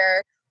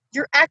higher.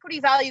 Your equity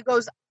value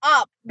goes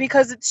up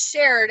because it's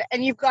shared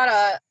and you've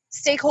got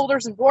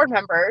stakeholders and board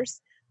members.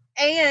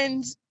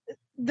 And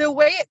the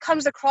way it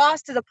comes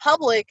across to the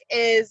public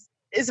is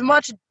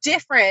much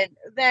different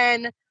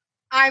than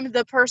I'm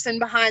the person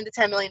behind the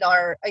 $10 million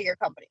a year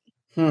company.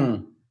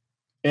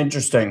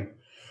 Interesting.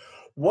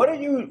 What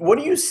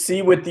do you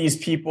see with these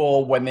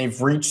people when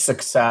they've reached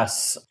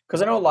success?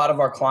 Because I know a lot of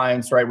our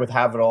clients, right, with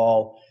Have It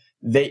All,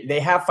 they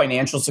have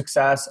financial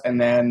success, and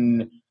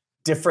then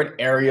different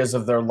areas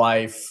of their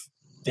life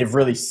they've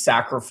really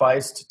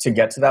sacrificed to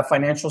get to that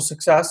financial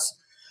success.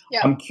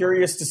 Yeah. I'm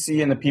curious to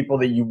see in the people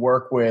that you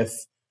work with,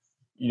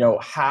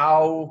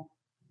 how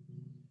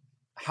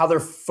their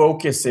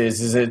focus is.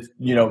 Is it,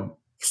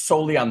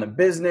 solely on the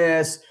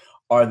business?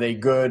 Are they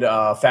good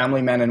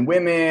family men and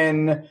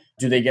women?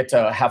 Do they get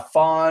to have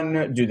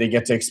fun? Do they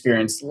get to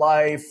experience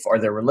life? Are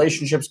their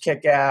relationships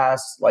kick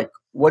ass? Like,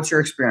 what's your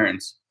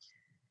experience?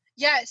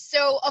 Yes.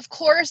 So, of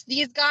course,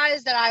 these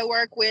guys that I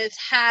work with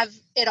have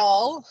it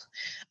all.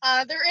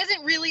 There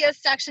isn't really a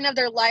section of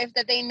their life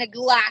that they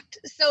neglect.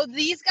 So,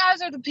 these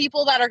guys are the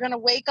people that are going to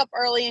wake up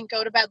early and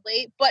go to bed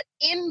late. But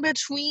in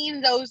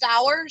between those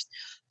hours,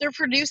 they're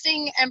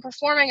producing and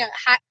performing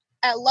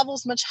at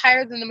levels much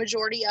higher than the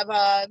majority of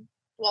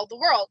the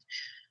world.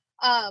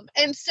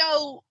 And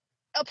so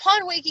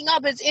upon waking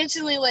up, it's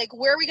instantly like,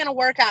 where are we going to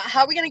work out?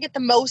 How are we going to get the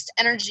most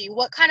energy?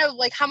 What kind of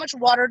how much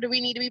water do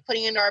we need to be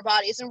putting into our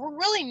bodies? And we're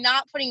really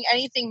not putting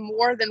anything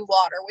more than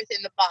water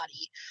within the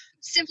body,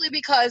 simply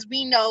because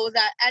we know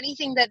that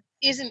anything that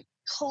isn't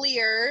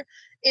clear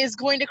is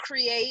going to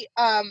create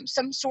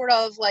some sort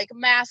of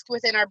mask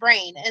within our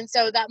brain. And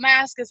so that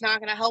mask is not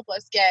going to help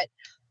us get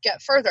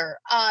further.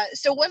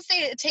 So once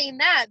they attain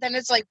that, then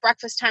it's like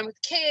breakfast time with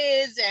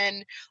kids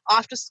and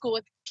off to school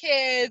with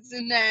kids.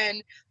 And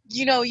then,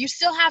 you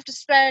still have to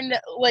spend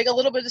a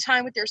little bit of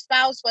time with your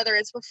spouse, whether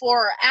it's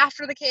before or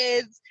after the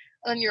kids,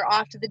 and you're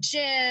off to the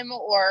gym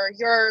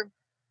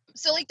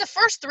so the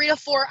first 3 to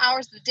 4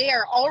 hours of the day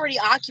are already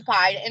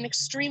occupied and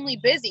extremely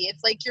busy.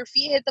 It's like your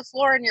feet hit the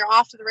floor and you're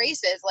off to the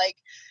races.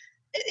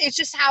 It's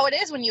just how it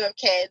is when you have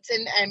kids.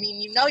 And I mean,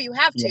 you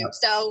have to. Yeah.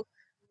 So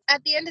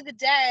at the end of the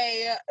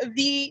day,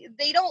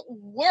 they don't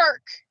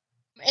work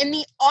in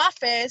the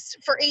office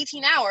for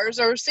 18 hours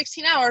or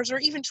 16 hours or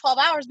even 12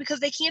 hours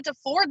because they can't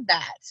afford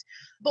that.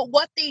 But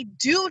what they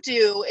do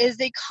is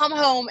they come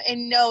home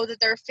and know that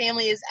their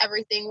family is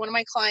everything. One of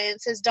my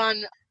clients has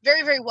done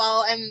very, very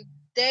well, and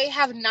they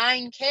have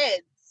 9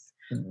 kids.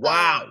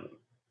 Wow.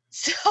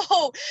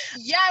 So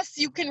yes,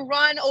 you can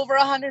run over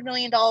 $100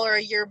 million a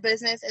year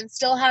business and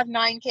still have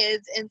 9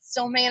 kids and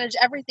still manage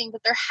everything.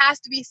 But there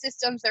has to be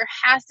systems. There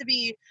has to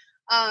be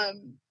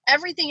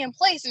everything in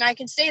place. And I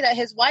can say that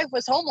his wife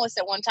was homeless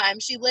at one time.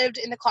 She lived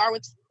in the car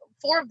with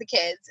 4 of the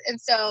kids.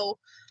 And so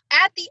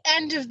at the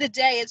end of the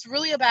day, it's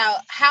really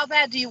about how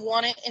bad do you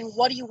want it and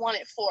what do you want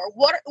it for?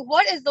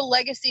 What is the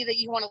legacy that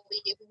you want to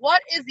leave?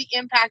 What is the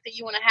impact that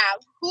you want to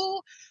have?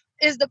 Who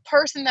is the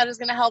person that is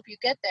going to help you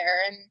get there?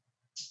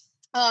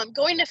 And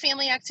going to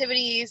family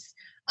activities,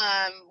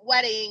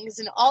 weddings,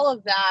 and all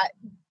of that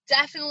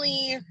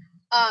definitely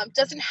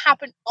doesn't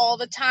happen all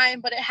the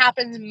time, but it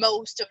happens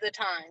most of the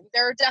time.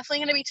 There are definitely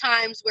going to be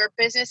times where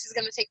business is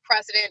going to take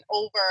precedent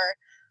over,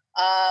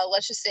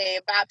 let's just say,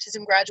 a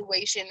baptism,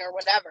 graduation, or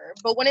whatever.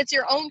 But when it's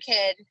your own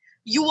kid,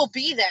 you will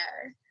be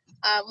there.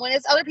 When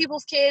it's other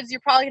people's kids, you're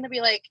probably going to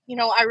be like,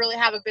 I really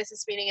have a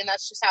business meeting, and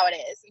that's just how it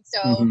is. And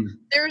so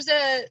there's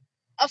a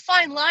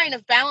fine line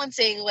of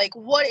balancing,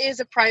 what is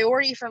a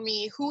priority for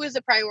me, who is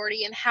a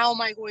priority, and how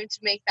am I going to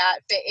make that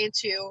fit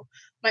into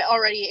my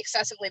already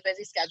excessively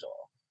busy schedule.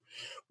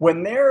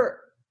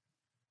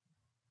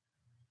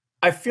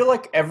 I feel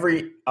like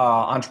every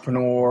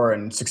entrepreneur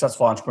and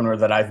successful entrepreneur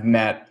that I've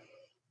met,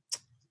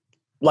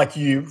 like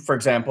you, for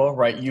example,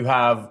 right? You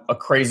have a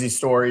crazy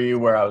story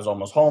where I was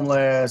almost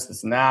homeless,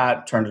 this and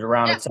that, turned it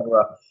around, etc.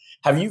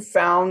 Have you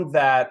found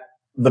that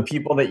the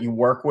people that you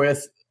work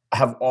with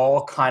have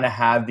all kind of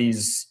had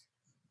these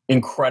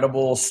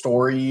incredible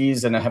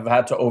stories and have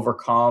had to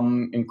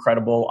overcome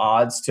incredible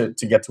odds to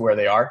get to where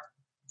they are?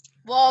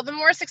 Well, the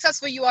more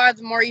successful you are,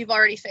 the more you've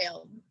already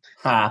failed.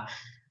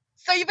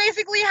 So you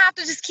basically have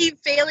to just keep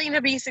failing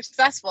to be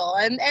successful.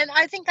 And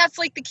I think that's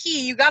the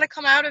key. You got to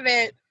come out of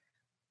it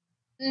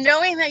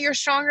knowing that you're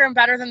stronger and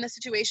better than the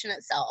situation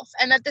itself,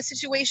 and that the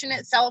situation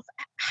itself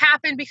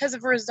happened because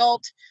of a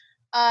result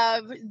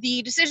of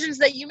the decisions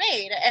that you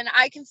made. And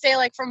I can say,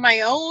 from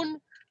my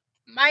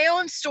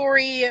own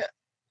story,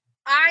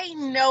 I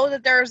know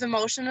that there's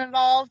emotion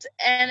involved,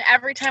 and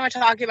every time I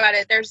talk about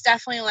it, there's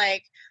definitely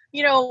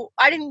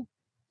I didn't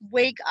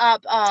wake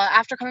up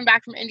after coming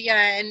back from India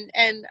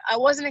and I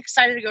wasn't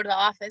excited to go to the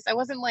office. I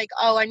wasn't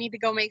oh, I need to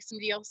go make some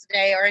deals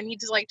today, or I need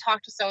to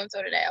talk to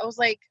so-and-so today. I was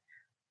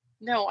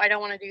no, I don't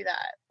want to do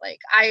that.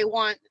 I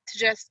want to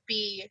just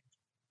be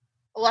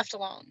left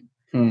alone.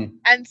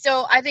 And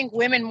so I think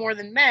women more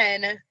than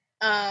men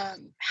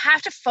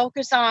have to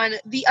focus on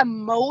the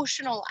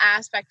emotional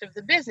aspect of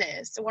the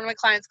business. So one of my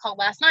clients called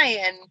last night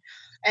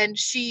and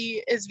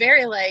she is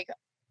very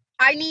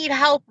I need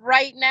help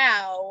right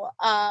now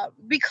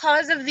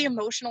because of the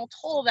emotional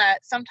toll that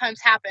sometimes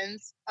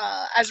happens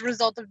as a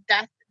result of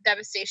death,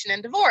 devastation,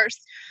 and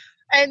divorce.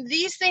 And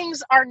these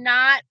things are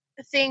not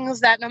things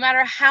that no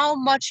matter how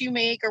much you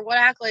make or what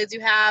accolades you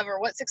have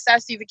or what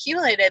success you've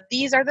accumulated,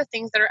 these are the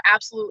things that are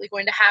absolutely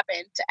going to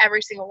happen to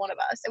every single one of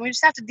us. And we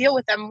just have to deal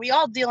with them. We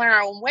all deal in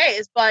our own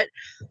ways, but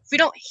if we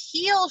don't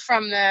heal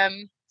from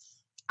them,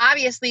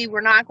 obviously we're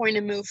not going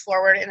to move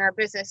forward and our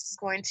business is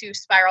going to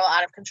spiral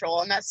out of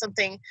control. And that's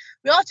something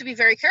we all have to be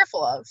very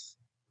careful of.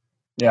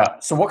 Yeah.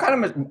 So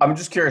I'm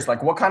just curious,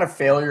 what kind of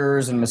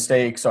failures and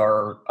mistakes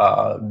are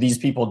these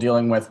people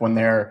dealing with when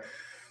they're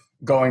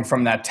going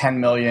from that 10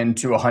 million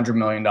to $100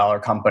 million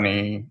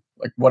company?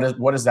 What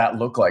does that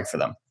look like for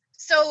them?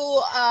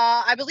 So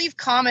I believe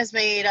Calm has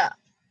made,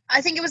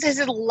 I think it was his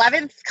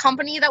 11th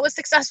company that was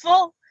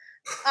successful.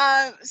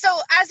 So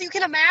as you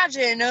can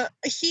imagine,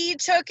 he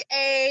took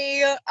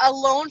a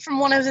loan from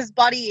one of his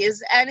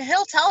buddies, and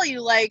he'll tell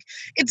you, like,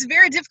 it's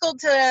very difficult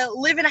to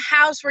live in a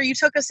house where you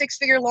took a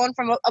 6-figure loan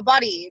from a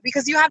buddy,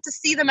 because you have to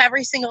see them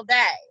every single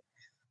day.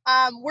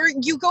 Where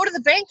you go to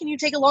the bank and you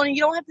take a loan and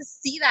you don't have to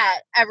see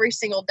that every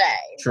single day.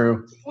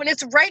 True. When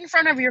it's right in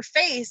front of your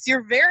face,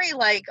 you're very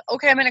like,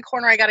 okay, I'm in a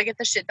corner, I got to get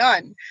this shit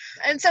done.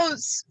 And so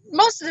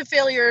most of the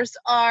failures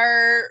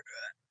are,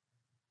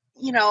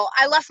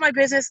 I left my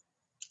business,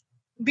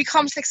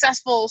 become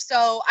successful,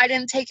 so I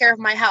didn't take care of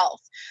my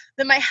health.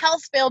 Then my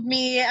health failed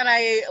me and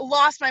I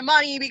lost my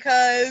money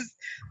because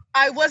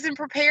I wasn't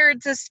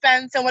prepared to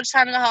spend so much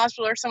time in the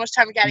hospital or so much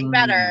time getting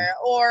better.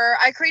 Or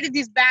I created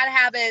these bad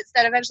habits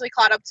that eventually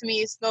caught up to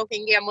me: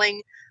 smoking,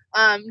 gambling,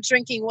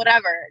 drinking,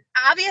 whatever.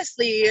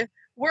 Obviously,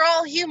 we're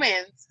all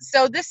humans,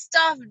 so this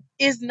stuff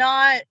is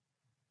not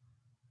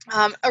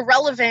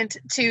irrelevant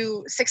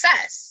to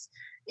success.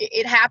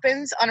 It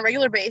happens on a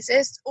regular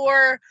basis.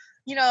 Or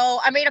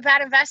I made a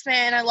bad investment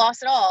and I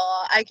lost it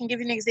all. I can give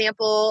you an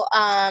example.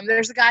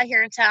 There's a guy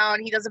here in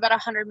town. He does about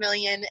 $100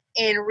 million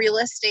in real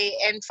estate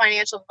and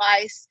financial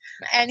advice,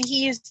 and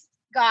he's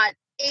got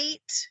 8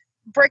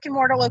 brick and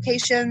mortar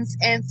locations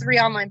and 3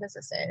 online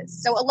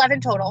businesses, so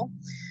 11 total.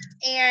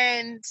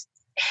 And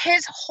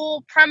his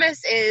whole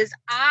premise is,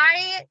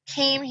 I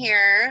came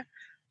here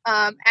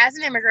as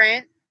an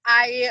immigrant.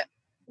 I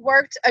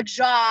worked a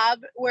job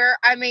where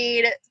I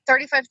made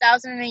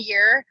 $35,000 a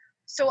year.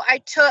 So I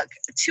took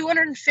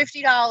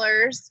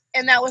 $250,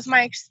 and that was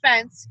my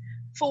expense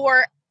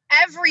for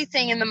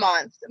everything in the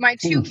month. My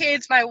 2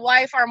 kids, my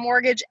wife, our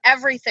mortgage,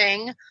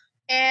 everything.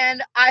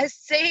 And I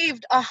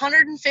saved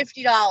 $150.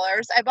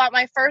 I bought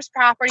my first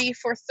property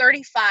for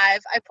 $35.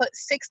 I put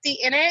 $60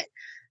 in it,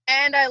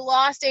 and I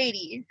lost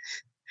 $80.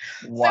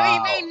 Wow. So he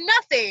made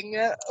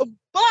nothing.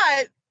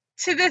 But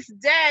to this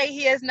day,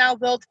 he has now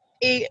built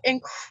an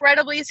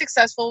incredibly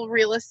successful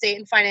real estate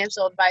and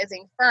financial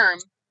advising firm.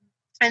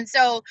 And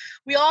so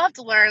we all have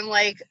to learn,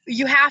 like,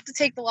 you have to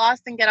take the loss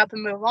and get up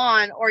and move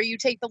on, or you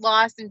take the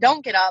loss and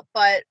don't get up.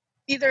 But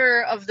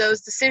either of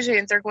those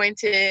decisions are going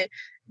to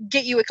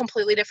get you a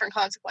completely different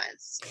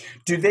consequence.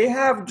 Do they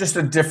have just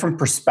a different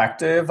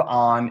perspective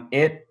on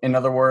it? In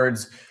other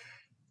words,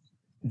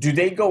 do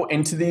they go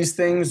into these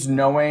things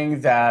knowing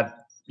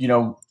that,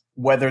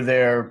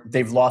 whether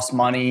they've lost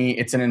money,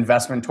 it's an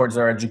investment towards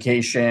their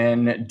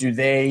education? Do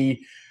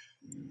they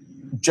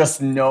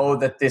just know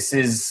that this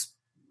is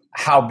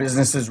how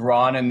businesses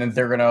run, and that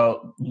they're going to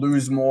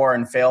lose more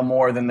and fail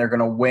more than they're going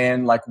to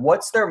win? Like,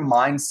 what's their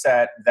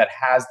mindset that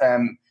has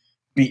them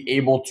be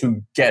able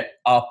to get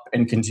up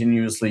and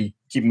continuously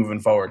keep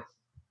moving forward?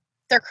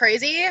 They're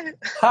crazy. No,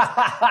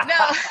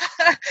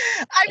 I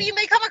mean,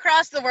 they come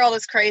across the world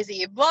as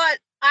crazy, but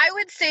I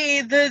would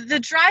say the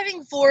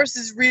driving force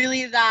is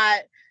really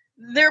that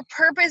their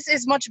purpose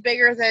is much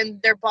bigger than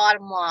their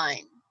bottom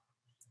line.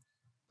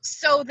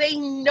 So they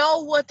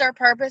know what their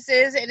purpose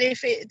is, and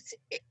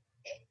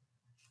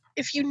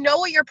if you know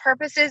what your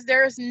purpose is,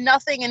 there is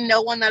nothing and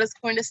no one that is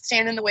going to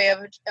stand in the way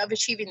of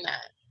achieving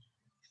that.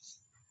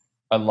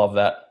 I love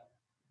that.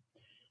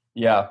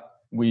 Yeah,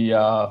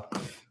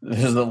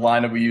 this is the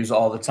line that we use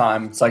all the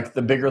time. It's like,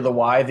 the bigger the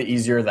why, the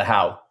easier the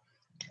how.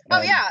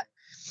 Oh, yeah.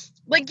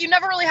 Like, you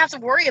never really have to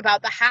worry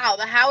about the how.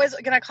 The how is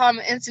going to come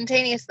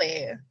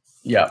instantaneously.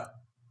 Yeah,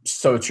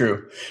 so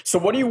true. So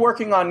what are you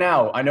working on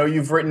now? I know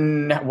you've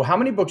written, how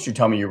many books you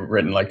tell me you've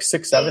written? Like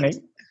 6, 7, 8?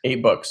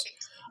 8 books.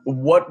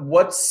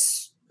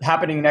 What's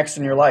happening next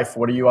in your life?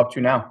 What are you up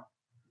to now?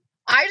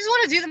 I just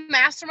want to do the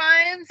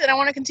masterminds, and I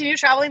want to continue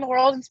traveling the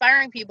world,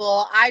 inspiring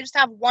people. I just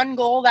have one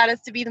goal, that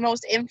is to be the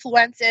most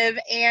influensive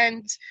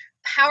and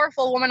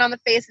powerful woman on the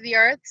face of the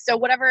earth. So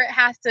whatever it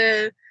has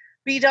to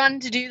be done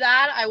to do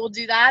that, I will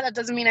do that. That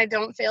doesn't mean I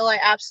don't fail. I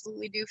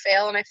absolutely do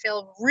fail, and I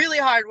fail really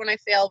hard when I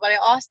fail. But I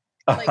also,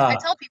 I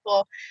tell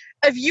people,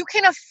 if you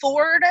can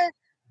afford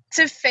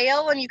to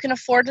fail and you can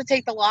afford to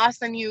take the loss,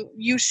 then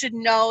you should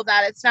know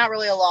that it's not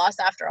really a loss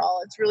after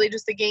all. It's really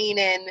just a gain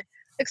in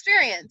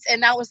experience,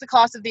 and that was the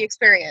cost of the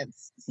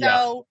experience.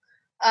 So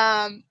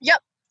yep,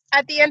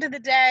 at the end of the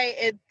day,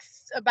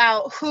 it's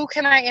about who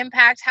can I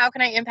impact, how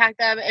can I impact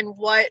them, and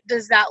what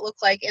does that look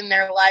like in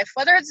their life,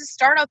 whether it's a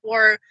startup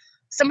or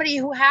somebody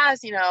who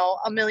has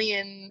 $1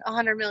 million,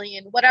 100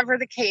 million, whatever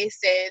the case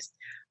is.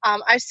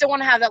 I still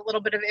want to have that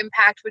little bit of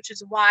impact, which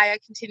is why I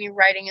continue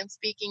writing and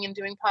speaking and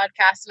doing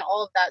podcasts and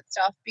all of that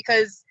stuff,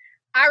 because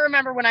I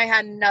remember when I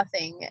had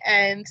nothing,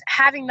 and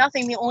having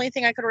nothing, the only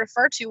thing I could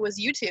refer to was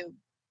YouTube.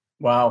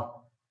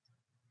 Wow.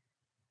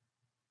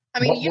 I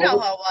mean, you know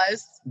how it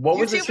was. What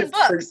was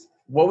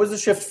the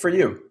shift for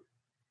you?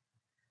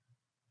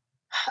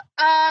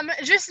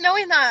 Just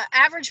knowing that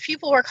average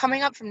people were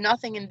coming up from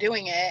nothing and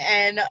doing it.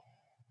 And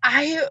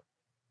I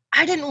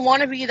didn't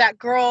want to be that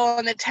girl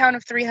in the town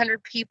of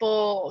 300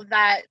 people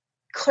that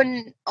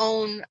couldn't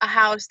own a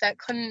house, that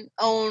couldn't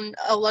own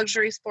a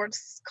luxury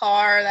sports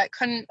car, that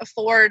couldn't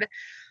afford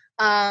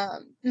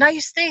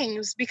nice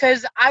things,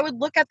 because I would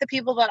look at the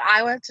people that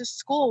I went to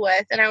school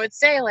with and I would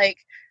say, like,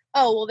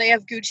 oh, well, they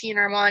have Gucci and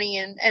Armani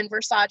and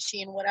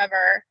Versace and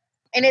whatever.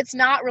 And it's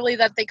not really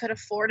that they could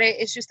afford it.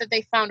 It's just that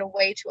they found a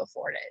way to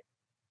afford it.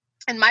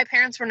 And my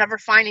parents were never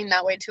finding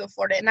that way to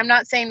afford it. And I'm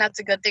not saying that's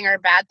a good thing or a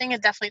bad thing.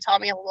 It definitely taught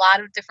me a lot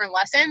of different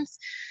lessons.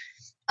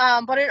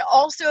 But it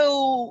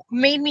also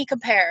made me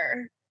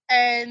compare.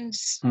 And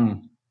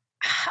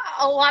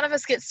a lot of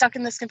us get stuck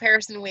in this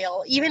comparison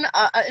wheel, even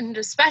and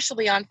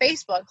especially on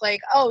Facebook.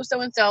 Like, oh,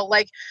 so-and-so,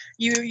 like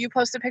you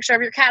post a picture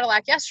of your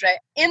Cadillac yesterday.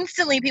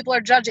 Instantly, people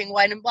are judging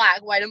white and black,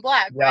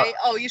 right?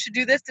 Oh, you should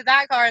do this to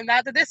that car and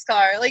that to this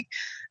car. Like,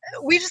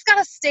 we just got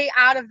to stay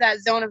out of that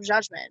zone of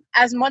judgment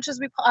as much as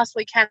we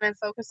possibly can and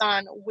focus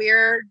on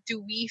where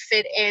do we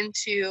fit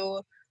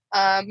into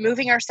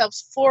moving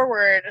ourselves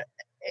forward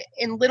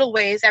in little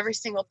ways every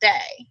single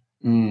day.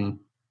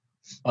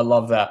 I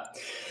love that.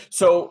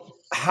 So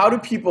how do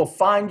people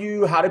find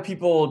you? How do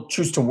people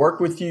choose to work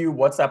with you?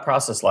 What's that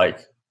process like?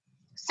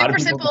 Super how do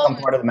people simple.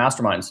 become part of the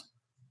masterminds?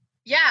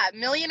 Yeah,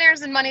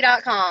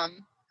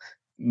 millionairesandmoney.com.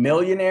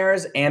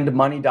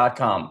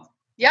 Millionairesandmoney.com.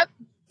 Yep.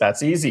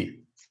 That's easy.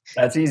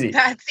 That's easy.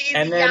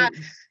 And then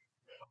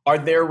are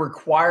there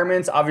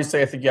requirements?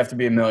 Obviously, I think you have to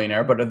be a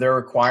millionaire, but are there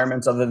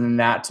requirements other than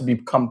that to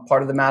become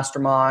part of the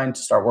mastermind,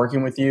 to start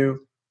working with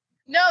you?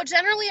 No,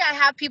 generally I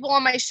have people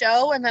on my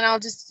show and then I'll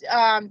just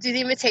do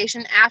the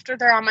invitation after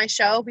they're on my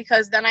show,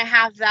 because then I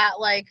have that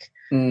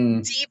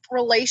deep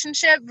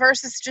relationship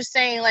versus just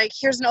saying like,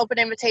 here's an open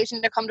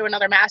invitation to come to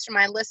another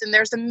mastermind. Listen,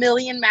 there's a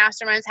million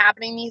masterminds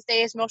happening these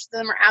days. Most of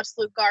them are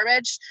absolute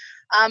garbage.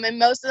 And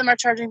most of them are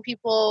charging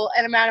people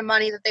an amount of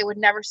money that they would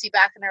never see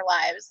back in their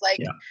lives.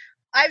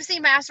 I've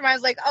seen masterminds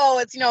like, oh,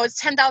 it's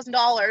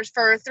 $10,000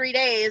 for 3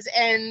 days.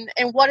 And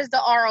what is the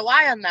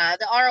ROI on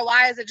that? The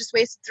ROI is I just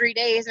wasted 3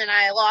 days and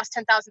I lost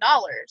 $10,000.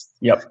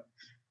 Yep.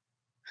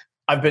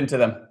 I've been to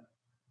them.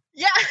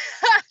 Yeah.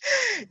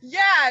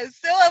 Yeah.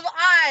 So have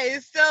I.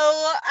 So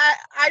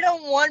I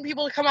don't want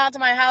people to come out to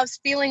my house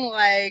feeling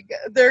like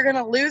they're going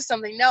to lose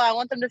something. No, I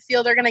want them to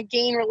feel they're going to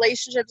gain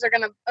relationships. They're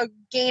going to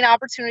gain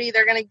opportunity.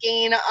 They're going to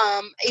gain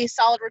a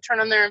solid return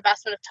on their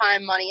investment of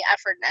time, money,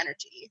 effort, and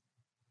energy.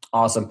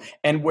 Awesome.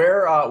 And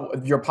where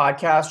your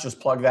podcast, just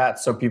plug that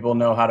so people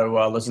know how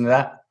to listen to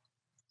that.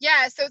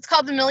 Yeah, so it's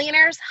called The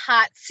Millionaire's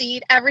Hot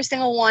Seat. Every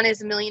single one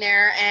is a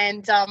millionaire,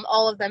 and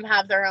all of them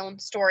have their own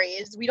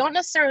stories. We don't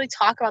necessarily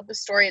talk about the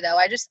story, though.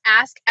 I just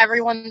ask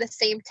everyone the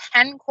same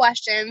 10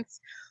 questions,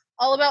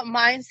 all about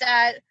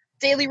mindset,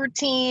 daily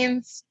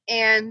routines,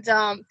 and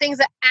things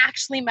that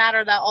actually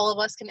matter that all of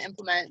us can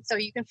implement. So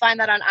you can find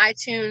that on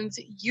iTunes,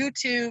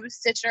 YouTube,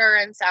 Stitcher,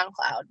 and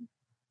SoundCloud.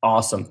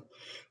 Awesome.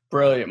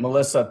 Brilliant.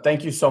 Melissa,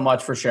 thank you so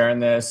much for sharing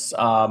this.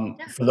 For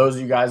those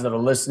of you guys that are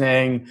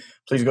listening,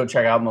 please go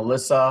check out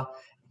Melissa.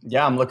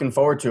 Yeah, I'm looking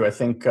forward to it. I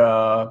think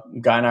Guy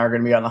and I are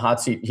going to be on the hot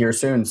seat here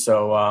soon.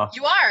 So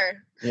you are.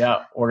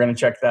 Yeah, we're going to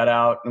check that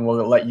out, and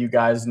we'll let you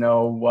guys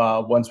know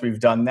once we've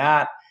done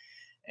that.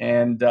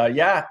 And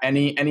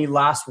any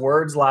last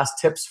words, last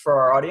tips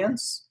for our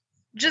audience?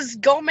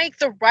 Just go make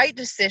the right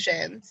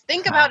decisions.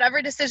 Think about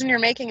every decision you're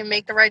making and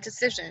make the right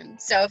decision.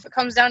 So if it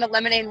comes down to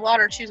lemonade and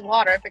water, choose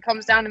water. If it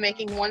comes down to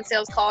making one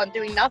sales call and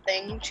doing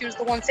nothing, choose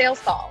the one sales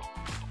call.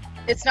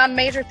 It's not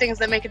major things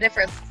that make a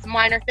difference. It's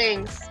minor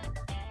things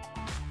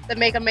that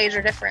make a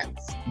major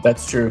difference.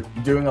 That's true.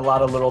 Doing a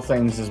lot of little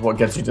things is what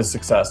gets you to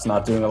success,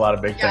 not doing a lot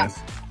of big things.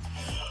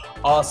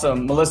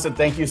 Awesome. Melissa,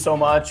 thank you so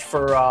much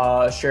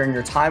for sharing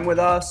your time with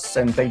us.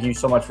 And thank you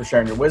so much for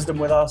sharing your wisdom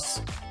with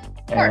us.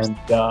 Of course. And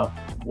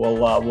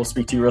we'll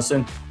speak to you real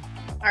soon.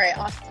 All right.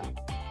 Awesome.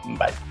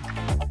 Bye.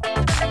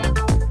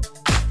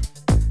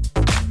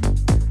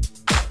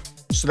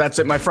 So that's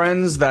it, my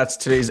friends. That's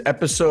today's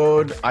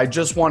episode. I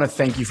just want to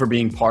thank you for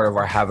being part of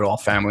our Have It All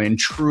family, and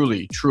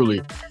truly,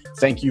 truly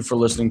thank you for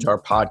listening to our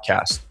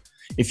podcast.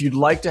 If you'd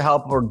like to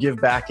help or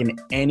give back in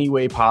any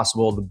way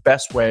possible, the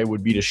best way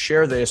would be to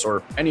share this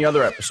or any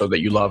other episode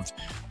that you loved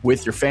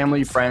with your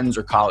family, friends,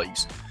 or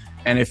colleagues.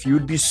 And if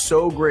you'd be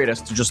so great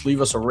as to just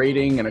leave us a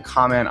rating and a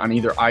comment on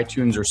either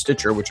iTunes or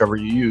Stitcher, whichever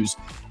you use,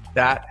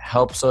 that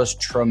helps us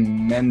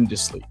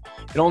tremendously.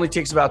 It only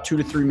takes about 2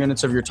 to 3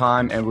 minutes of your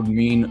time and would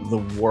mean the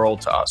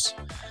world to us.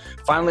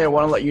 Finally, I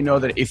want to let you know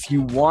that if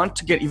you want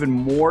to get even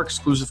more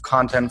exclusive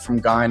content from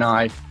Guy and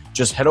I,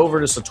 just head over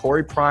to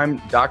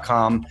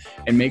satoriprime.com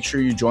and make sure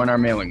you join our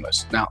mailing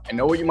list. Now, I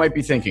know what you might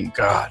be thinking.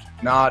 God,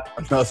 not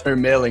another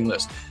mailing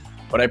list.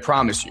 But I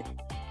promise you,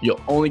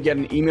 you'll only get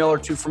an email or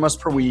two from us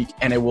per week,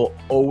 and it will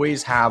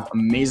always have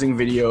amazing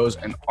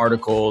videos and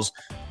articles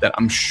that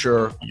I'm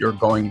sure you're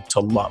going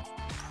to love.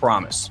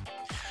 Promise.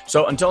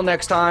 So until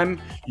next time,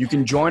 you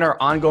can join our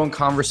ongoing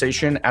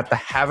conversation at the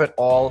Have It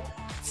All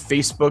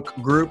Facebook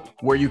group,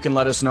 where you can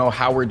let us know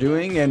how we're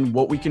doing and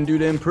what we can do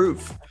to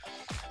improve.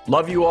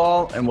 Love you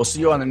all, and we'll see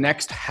you on the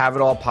next Have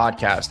It All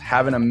podcast.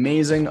 Have an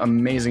amazing,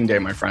 amazing day,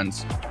 my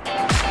friends.